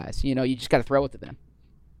trust these guys. You just got to throw it to them.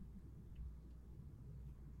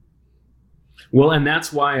 Well, and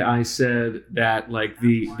that's why I said that like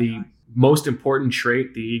the most important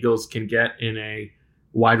trait the Eagles can get in a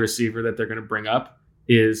wide receiver that they're going to bring up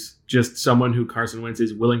is just someone who Carson Wentz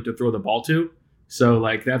is willing to throw the ball to. So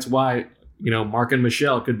like that's why, Marken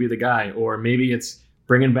Michel could be the guy, or maybe it's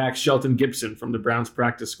bringing back Shelton Gibson from the Browns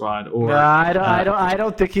practice squad, or I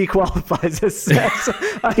don't think he qualifies as sex.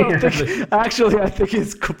 I think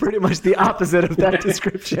it's pretty much the opposite of that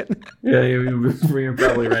description. Yeah, you're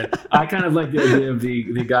probably right. I kind of like the idea of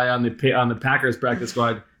the guy on the Packers practice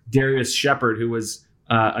squad, Darius Shepard, who was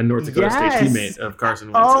a North Dakota State teammate of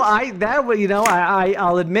Carson Wentz.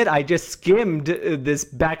 I'll admit I just skimmed this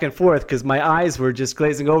back and forth because my eyes were just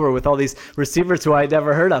glazing over with all these receivers who I'd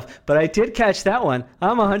never heard of. But I did catch that one.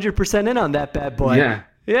 I'm 100% in on that bad boy. Yeah.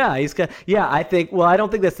 Yeah, he's got. Yeah, I think. Well, I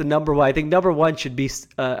don't think that's the number one. I think number one should be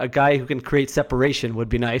a guy who can create separation. Would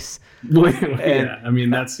be nice. I mean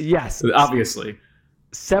that's obviously.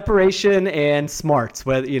 Separation and smarts,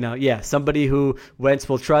 somebody who Wentz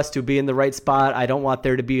will trust to be in the right spot. I don't want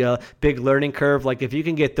there to be a big learning curve. Like if you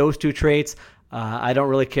can get those two traits, I don't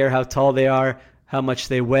really care how tall they are, how much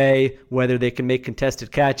they weigh, whether they can make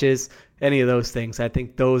contested catches, any of those things. I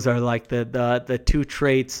think those are like the two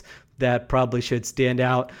traits that probably should stand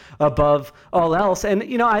out above all else. And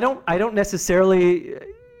I don't necessarily.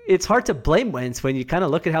 It's hard to blame Wentz when you kind of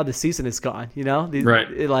look at how the season has gone,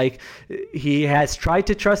 Right. Like he has tried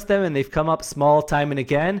to trust them and they've come up small time and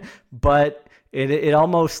again, but it's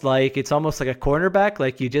almost like a cornerback.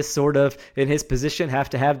 Like you just sort of in his position have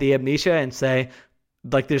to have the amnesia and say,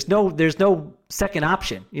 like, there's no second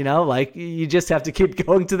option, like you just have to keep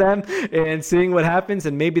going to them and seeing what happens.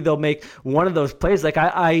 And maybe they'll make one of those plays. Like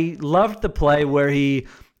I loved the play where he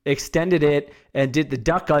extended it and did the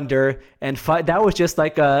duck under and fight. That was just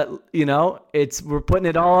like we're putting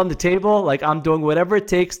it all on the table. Like I'm doing whatever it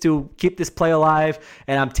takes to keep this play alive,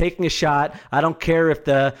 and I'm taking a shot. I don't care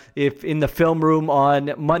if in the film room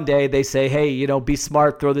on Monday they say, hey, be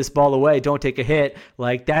smart, throw this ball away, don't take a hit.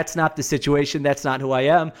 Like that's not the situation. That's not who I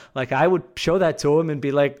am. Like I would show that to him and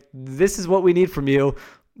be like, this is what we need from you.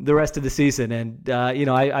 the rest of the season. And,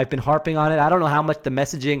 I've been harping on it. I don't know how much the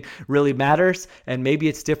messaging really matters, and maybe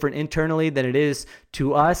it's different internally than it is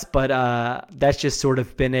to us, but that's just sort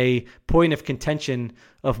of been a point of contention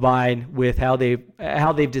of mine with how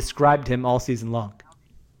they've described him all season long.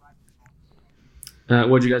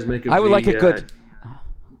 What'd you guys make of I would like a good...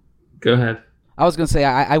 Go ahead. I was going to say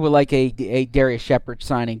I would like a Darius Shepard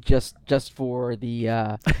signing just for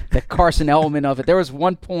the Carson element of it. There was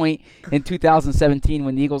one point in 2017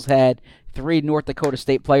 when the Eagles had 3 North Dakota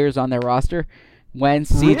State players on their roster. When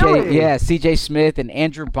CJ Smith and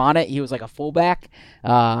Andrew Bonnet, he was like a fullback,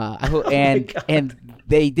 and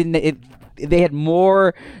they didn't. They had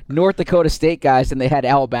more North Dakota State guys than they had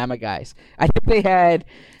Alabama guys. I think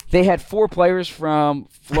they had 4 players from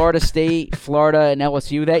Florida State, Florida, and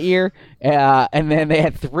LSU that year, and then they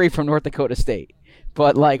had 3 from North Dakota State.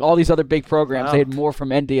 But like all these other big programs, they had more from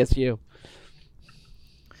NDSU.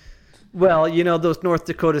 Well, those North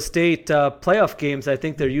Dakota State playoff games, I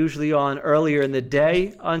think they're usually on earlier in the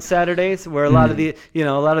day on Saturdays, where a lot of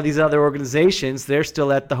these other organizations, they're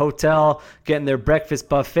still at the hotel getting their breakfast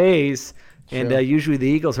buffets. Sure. And usually the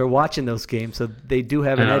Eagles are watching those games, so they do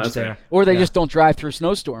have an edge there. Or they just don't drive through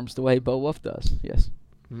snowstorms the way Bo Wolf does. Yes,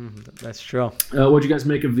 that's true. What'd you guys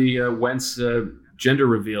make of the Wentz gender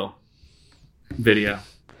reveal video?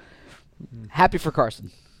 Happy for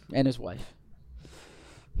Carson and his wife.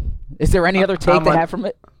 Is there any other take to have from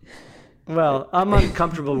it? Well, I'm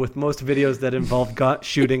uncomfortable with most videos that involve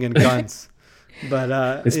shooting and guns, but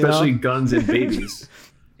especially guns and babies.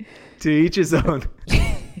 To each his own.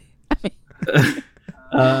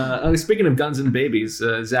 Speaking of guns and babies,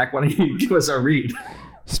 Zach, why don't you give us our read?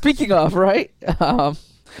 Speaking of, right?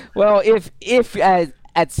 Well, if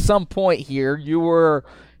at some point here you were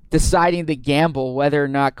deciding to gamble whether or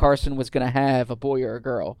not Carson was going to have a boy or a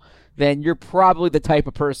girl, then you're probably the type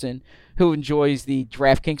of person who enjoys the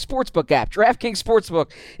DraftKings Sportsbook app. DraftKings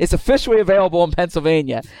Sportsbook is officially available in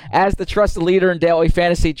Pennsylvania. As the trusted leader in daily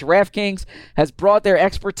fantasy, DraftKings has brought their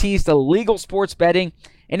expertise to legal sports betting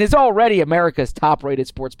and is already America's top-rated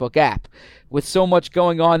sportsbook app. With so much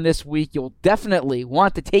going on this week, you'll definitely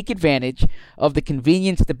want to take advantage of the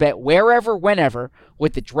convenience to bet wherever, whenever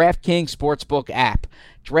with the DraftKings Sportsbook app.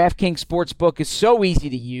 DraftKings Sportsbook is so easy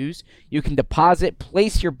to use. You can deposit,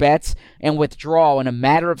 place your bets, and withdraw in a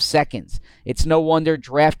matter of seconds. It's no wonder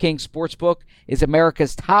DraftKings Sportsbook is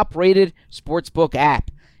America's top-rated sportsbook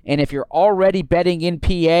app. And if you're already betting in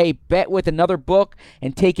PA, bet with another book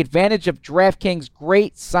and take advantage of DraftKings'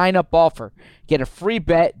 great sign-up offer. Get a free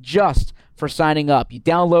bet just for signing up. You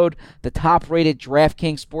download the top-rated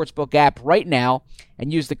DraftKings Sportsbook app right now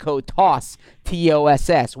and use the code TOSS,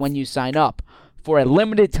 T-O-S-S, when you sign up. For a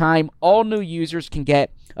limited time, all new users can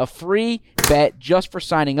get a free bet just for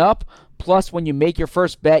signing up. Plus, when you make your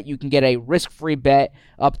first bet, you can get a risk-free bet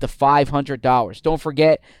up to $500. Don't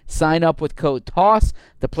forget, sign up with code TOSS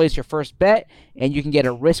to place your first bet, and you can get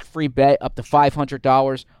a risk-free bet up to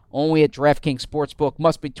 $500 only at DraftKings Sportsbook.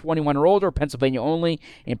 Must be 21 or older, Pennsylvania only,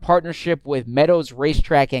 in partnership with Meadows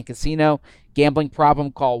Racetrack and Casino. Gambling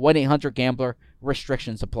problem? Call 1-800-GAMBLER.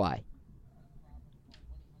 Restrictions apply.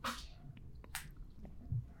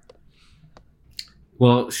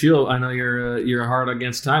 Well, Sheil, I know you're hard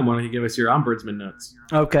against time. Why don't you give us your ombudsman notes?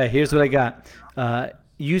 Okay, here's what I got.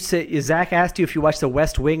 You said Zach asked you if you watched The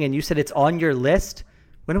West Wing, and you said it's on your list.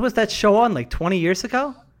 When was that show on? Like 20 years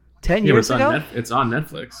ago? 10 years ago? It's on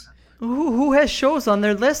Netflix. Who has shows on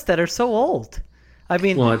their list that are so old? I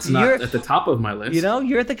mean, well, it's not at the top of my list.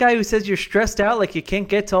 You're the guy who says you're stressed out, like you can't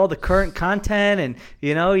get to all the current content, and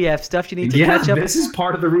you have stuff you need to catch up. This is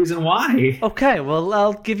part of the reason why. Okay, well,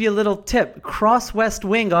 I'll give you a little tip: cross West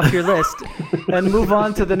Wing off your list, and move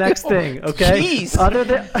on to the next thing. Okay. Jeez.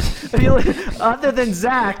 Other than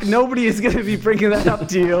Zach, nobody is going to be bringing that up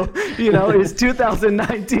to you. It's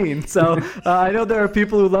 2019, so I know there are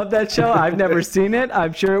people who love that show. I've never seen it.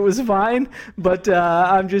 I'm sure it was fine, but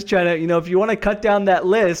I'm just trying to, if you want to cut down that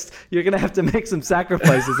list, you're gonna have to make some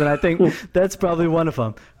sacrifices, and I think that's probably one of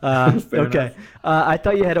them. Okay, I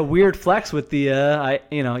thought you had a weird flex with the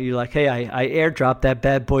you're like, hey, I airdropped that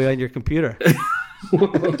bad boy on your computer.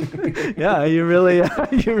 Yeah, you really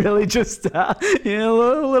just a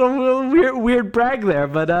little weird brag there,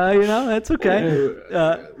 but it's okay.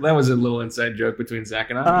 That was a little inside joke between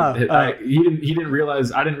Zach and I. He didn't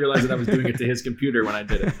realize I didn't realize that I was doing it to his computer when I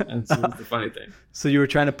did it, and so that's the funny thing. So you were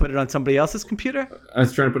trying to put it on somebody else's computer? I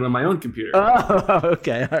was trying to put it on my own computer. Oh,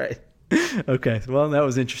 okay, all right. Okay, well, that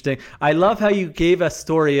was interesting. I love how you gave a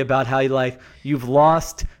story about how you've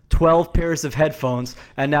lost 12 pairs of headphones,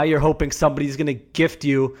 and now you're hoping somebody's going to gift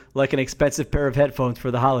you like an expensive pair of headphones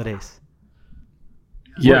for the holidays.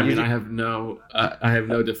 Yeah, I mean, I have no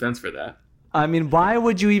defense for that. I mean, why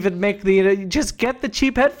would you even make just get the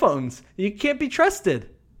cheap headphones? You can't be trusted.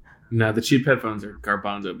 No, the cheap headphones are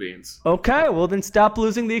garbanzo beans. Okay, well then stop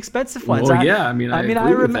losing the expensive ones. Well,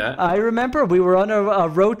 I remember we were on a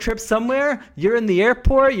road trip somewhere. You're in the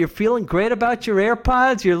airport. You're feeling great about your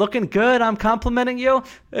AirPods. You're looking good. I'm complimenting you.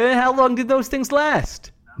 How long did those things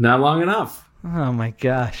last? Not long enough. Oh my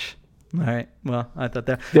gosh. All right. Well, I thought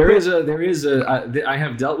I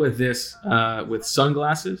have dealt with this with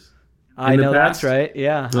sunglasses. I know that's right.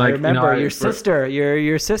 Yeah, like, I remember your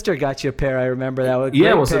sister got you a pair. I remember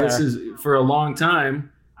that. So this is for a long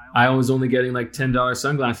time. I was only getting like $10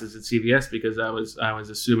 sunglasses at CVS because I was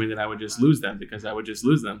assuming that I would just lose them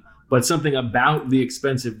But something about the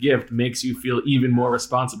expensive gift makes you feel even more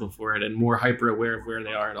responsible for it and more hyper aware of where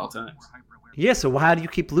they are at all times. Yeah. So how do you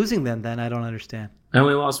keep losing them then? I don't understand. I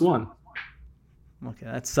only lost one. Okay,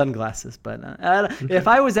 that's sunglasses, but if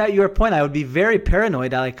I was at your point, I would be very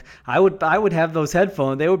paranoid. I would have those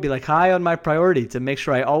headphones. They would be like high on my priority to make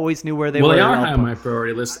sure I always knew where they were. Well, they are high on my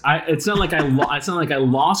priority list. It's not like I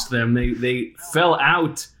lost them. They fell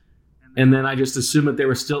out, and then I just assumed that they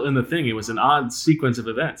were still in the thing. It was an odd sequence of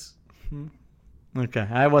events. Okay,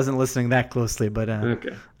 I wasn't listening that closely, but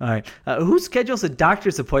okay. All right. Who schedules a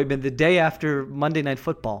doctor's appointment the day after Monday Night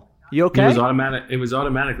Football? You okay? It was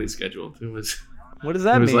automatically scheduled. It was. What does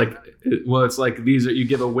that mean? It's like you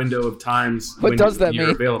give a window of times when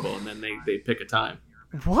you're available, and then they pick a time.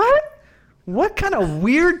 What kind of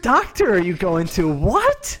weird doctor are you going to?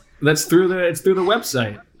 What? It's through the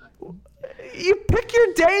website. You pick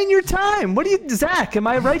your day and your time. What do you, Zach? Am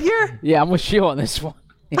I right here? Yeah, I'm with you on this one.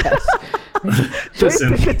 Yes.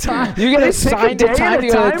 Listen, pick a time. You get assigned a time to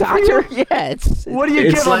go to the doctor? Yeah. What do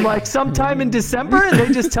you give them? Like sometime in December, and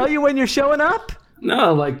they just tell you when you're showing up?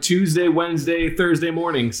 No, like Tuesday, Wednesday, Thursday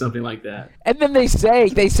morning, something like that. And then they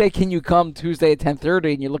say, can you come Tuesday at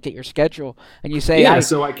 10:30? And you look at your schedule and you say, yeah.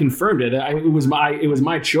 So I confirmed it. It was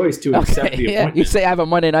my choice to accept the appointment. You say I have a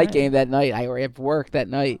Monday night game that night. I have work that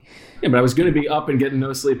night. Yeah, but I was going to be up and getting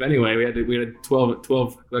no sleep anyway. We had a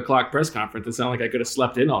 12 o'clock press conference. It sounded like I could have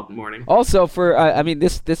slept in all morning. Also, for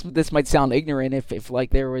this might sound ignorant if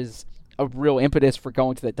like there was a real impetus for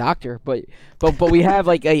going to the doctor, but we have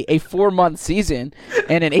like a 4-month season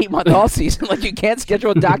and an 8-month off season. Like you can't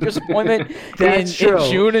schedule a doctor's appointment in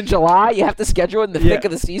June and July. You have to schedule it in the thick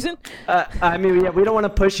of the season. I mean, we don't want to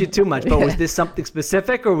push you too much, but was this something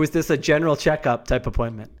specific or was this a general checkup type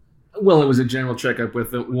appointment? Well, it was a general checkup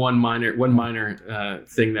with one minor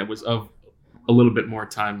thing that was of a little bit more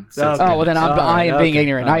time. Okay. Oh, well then I am being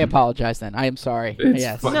ignorant. I apologize then. I am sorry.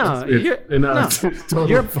 Yes. It's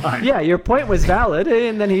totally fine. Yeah, your point was valid,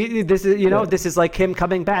 and then this is like him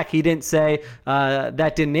coming back. He didn't say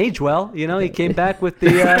that didn't age well. He came back with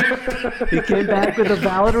a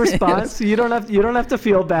valid response. You don't have to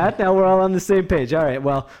feel bad. Now we're all on the same page. All right.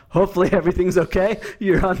 Well, hopefully everything's okay.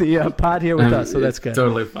 You're on the pod here with us, so that's good.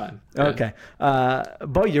 Totally fine. Yeah. Okay.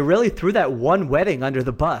 Bo, you really threw that one wedding under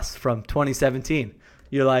the bus from 2017.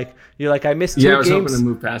 You're like I missed 2 games. Yeah, I was hoping to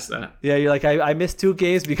move past that. Yeah, you're like I missed 2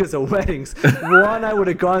 games because of weddings. One I would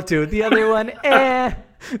have gone to, the other one,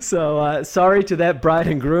 So sorry to that bride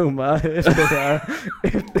and groom if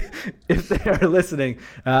they are listening.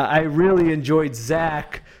 I really enjoyed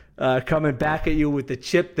Zach coming back at you with the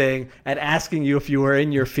chip thing and asking you if you were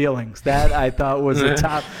in your feelings. That I thought was a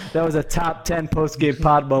top 10 post game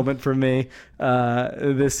pod moment for me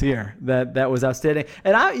this year. That was outstanding.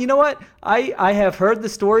 And you know what? I have heard the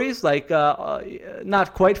stories, like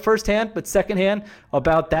not quite firsthand, but secondhand,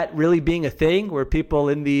 about that really being a thing where people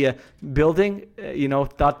in the building,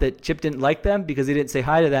 thought that Chip didn't like them because he didn't say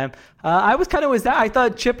hi to them. I was kind of with that. I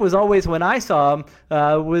thought Chip was always, when I saw him,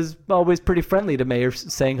 was always pretty friendly to me, or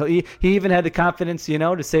saying he even had the confidence,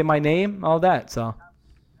 to say my name, all that. So.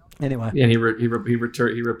 Anyway. Yeah, he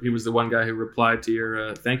was the one guy who replied to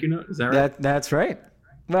your thank you note. Is that right? That's right.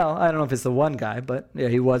 Well, I don't know if it's the one guy, but yeah,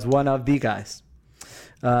 he was one of the guys.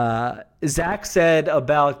 Zach said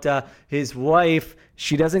about his wife,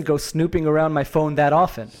 she doesn't go snooping around my phone that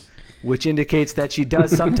often, which indicates that she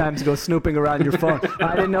does sometimes go snooping around your phone.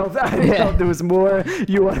 I didn't know if there was more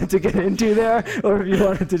you wanted to get into there, or if you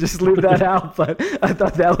wanted to just leave that out. But I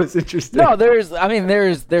thought that was interesting. No,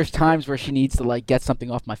 there's times where she needs to like get something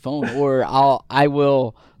off my phone, or I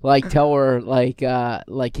will like tell her like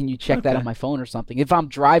can you check that on my phone or something. If I'm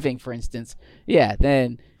driving, for instance,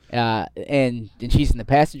 then and she's in the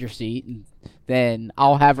passenger seat, and then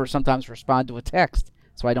I'll have her sometimes respond to a text,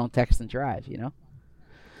 so I don't text and drive.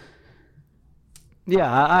 Yeah,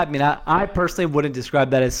 I mean, I personally wouldn't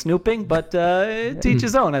describe that as snooping, but to each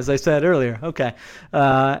his own, as I said earlier. Okay.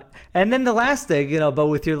 And then the last thing, but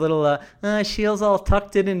with your little Shields all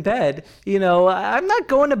tucked in bed, I'm not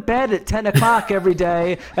going to bed at 10 o'clock every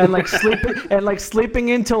day and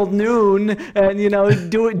sleeping until noon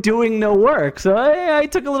and doing no work. So I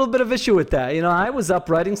took a little bit of issue with that. I was up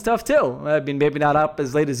writing stuff too. I mean, maybe not up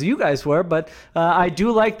as late as you guys were, but I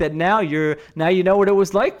do like that now you know what it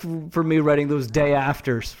was like for me writing those day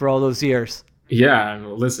afters for all those years. Yeah,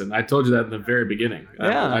 listen, I told you that in the very beginning.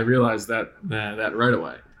 Yeah. I realized that right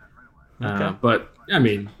away. Okay. But I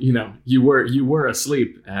mean, you were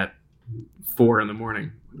asleep at 4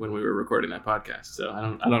 a.m. when we were recording that podcast, so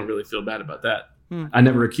I don't really feel bad about that. I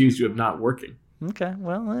never accused you of not working. Okay,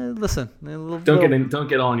 well, listen, Don't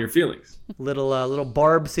get all in your feelings. Little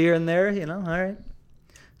barbs here and there, all right.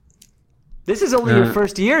 This is only your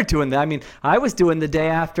first year doing that. I mean, I was doing the day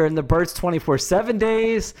after in the Birds 24/7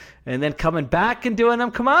 days, and then coming back and doing them.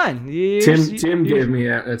 Come on, Tim gave me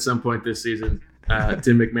at some point this season.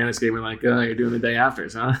 Tim McManus gave me like, "Oh, you're doing the day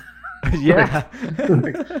afters, huh?" Yeah,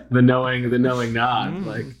 the knowing nod.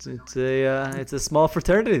 Like it's a small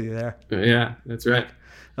fraternity there. Yeah, that's right.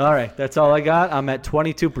 All right, that's all I got. I'm at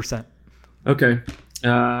 22%. Okay.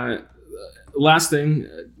 Last thing.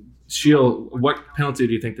 Sheil, what penalty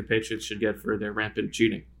do you think the Patriots should get for their rampant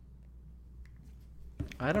cheating?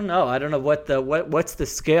 I don't know. What's the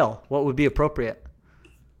scale? What would be appropriate?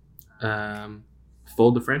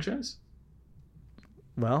 Fold the franchise?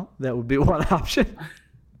 Well, that would be one option.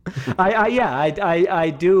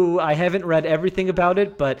 I do. I haven't read everything about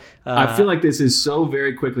it, but I feel like this is so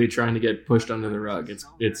very quickly trying to get pushed under the rug.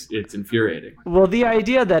 It's infuriating. Well, the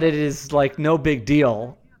idea that it is like no big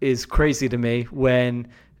deal is crazy to me when.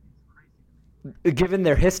 Given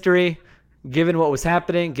their history, given what was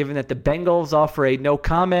happening, given that the Bengals offer a no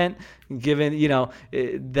comment, given,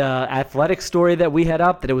 the athletic story that we had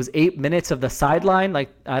up, that it was 8 minutes of the sideline,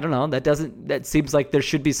 like, I don't know, that seems like there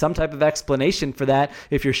should be some type of explanation for that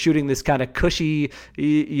if you're shooting this kind of cushy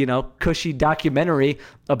documentary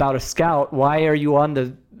about a scout. Why are you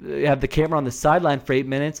have the camera on the sideline for 8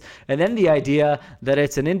 minutes? And then the idea that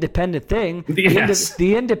it's an independent thing. Yes.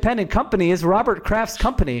 The independent company is Robert Kraft's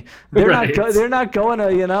company. They're right. not going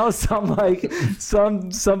to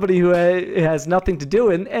somebody who has nothing to do.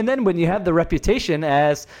 And then when you have the reputation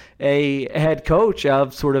as a head coach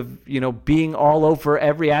of sort of being all over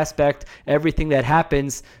every aspect, everything that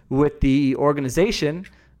happens with the organization,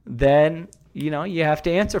 then you have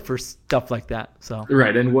to answer for stuff like that. So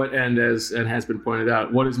right, and has been pointed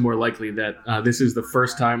out, what is more likely, that this is the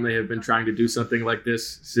first time they have been trying to do something like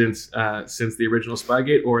this since the original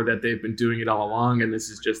Spygate, or that they've been doing it all along and this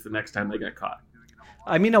is just the next time they got caught?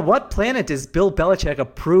 I mean, on what planet does Bill Belichick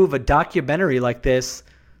approve a documentary like this?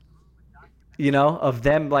 Of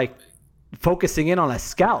them like focusing in on a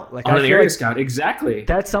scout, like on an area scout, exactly.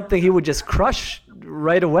 That's something he would just crush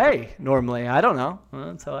right away. Normally, I don't know.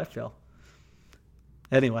 That's how I feel.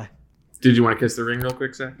 Anyway, did you want to kiss the ring real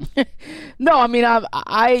quick, Zach? No, I mean,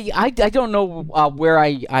 I don't know where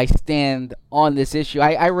I stand on this issue.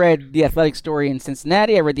 I read the Athletic story in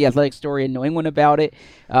Cincinnati. I read the Athletic story in New England about it.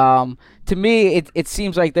 To me, it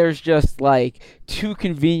seems like there's just like too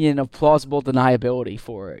convenient of plausible deniability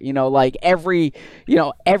for it. Like everything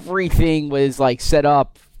was like set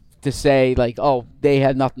up to say like, oh, they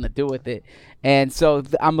had nothing to do with it. And so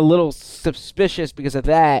I'm a little suspicious because of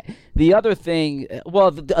that. The other thing,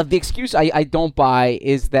 well, the excuse I don't buy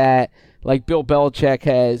is that like Bill Belichick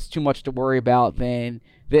has too much to worry about than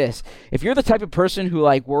this. If you're the type of person who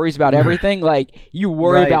like worries about everything, like you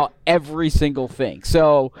worry about every single thing.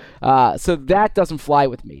 So that doesn't fly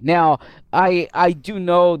with me. Now, I do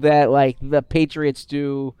know that like the Patriots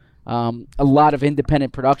do a lot of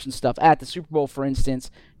independent production stuff. At the Super Bowl, for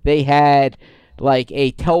instance, they had like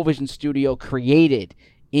a television studio created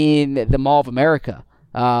in the Mall of America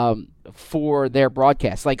for their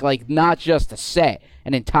broadcast. Like not just a set,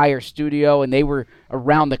 an entire studio, and they were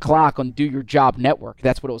around the clock on Do Your Job Network.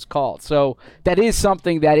 That's what it was called. So that is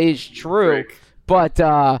something that is true. But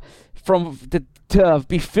to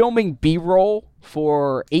be filming B-roll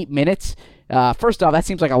for 8 minutes, first off, that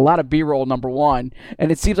seems like a lot of B-roll, number one,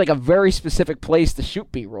 and it seems like a very specific place to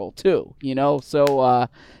shoot B-roll too.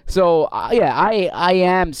 So I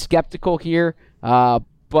am skeptical here,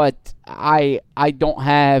 but I don't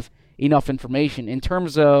have enough information in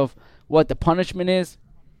terms of what the punishment is.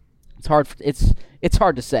 It's hard. It's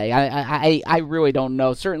hard to say. I really don't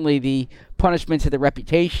know. Certainly, the punishment to the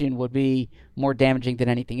reputation would be more damaging than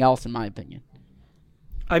anything else, in my opinion.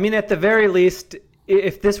 I mean, at the very least,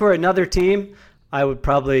 if this were another team, I would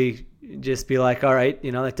probably just be like, all right,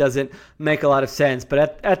 that doesn't make a lot of sense.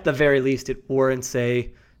 But at the very least, it warrants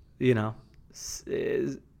a,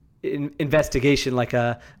 investigation, like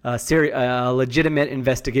a legitimate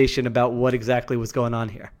investigation about what exactly was going on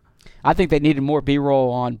here. I think they needed more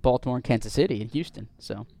B-roll on Baltimore and Kansas City and Houston.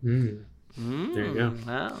 So there you go.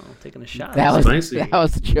 Wow, taking a shot. that was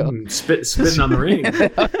the joke. Spitting on the ring.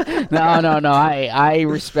 No. I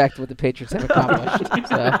respect what the Patriots have accomplished.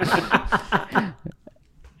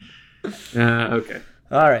 So. Okay.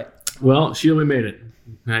 All right. Well, Sheila, we made it.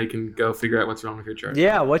 Now you can go figure out what's wrong with your chart.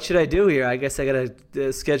 Yeah, what should I do here? I guess I got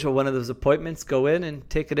to schedule one of those appointments, go in and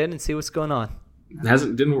take it in and see what's going on.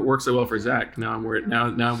 Didn't work so well for Zach. Now I'm worried. Now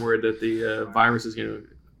I'm worried that the virus is going to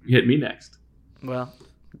hit me next. Well,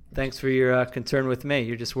 thanks for your concern with me.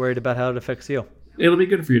 You're just worried about how it affects you. It'll be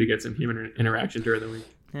good for you to get some human interaction during the week.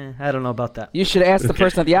 I don't know about that. You should ask the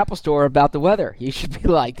person at the Apple Store about the weather. You should be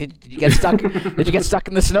like, "Did you get stuck? Did you get stuck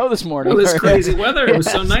in the snow this morning?" Oh, this crazy weather! It was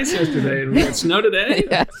so nice yesterday, and we had snow today.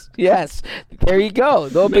 Yes. There you go.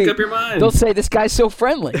 Make up your mind. They'll say this guy's so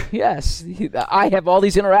friendly. Yes, I have all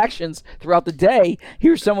these interactions throughout the day.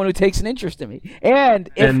 Here's someone who takes an interest in me, and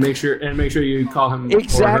make sure you call him or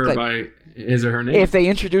her by his or her name. If they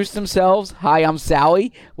introduce themselves, "Hi, I'm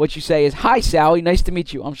Sally," what you say is, "Hi, Sally. Nice to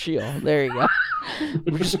meet you. I'm Sheila." There you go.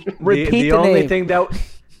 Just repeat the only name. thing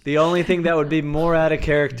the only thing that would be more out of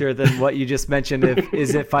character than what you just mentioned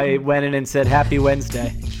is if I went in and said Happy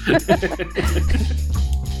Wednesday.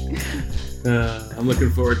 I'm looking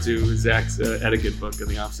forward to Zach's etiquette book in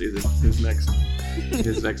the offseason.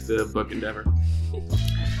 His next book endeavor.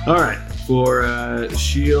 All right, for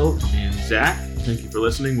Sheila and Zach, thank you for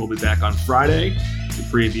listening. We'll be back on Friday to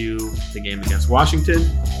preview the game against Washington.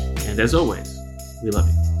 And as always, we love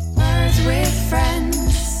you. Birds with friends.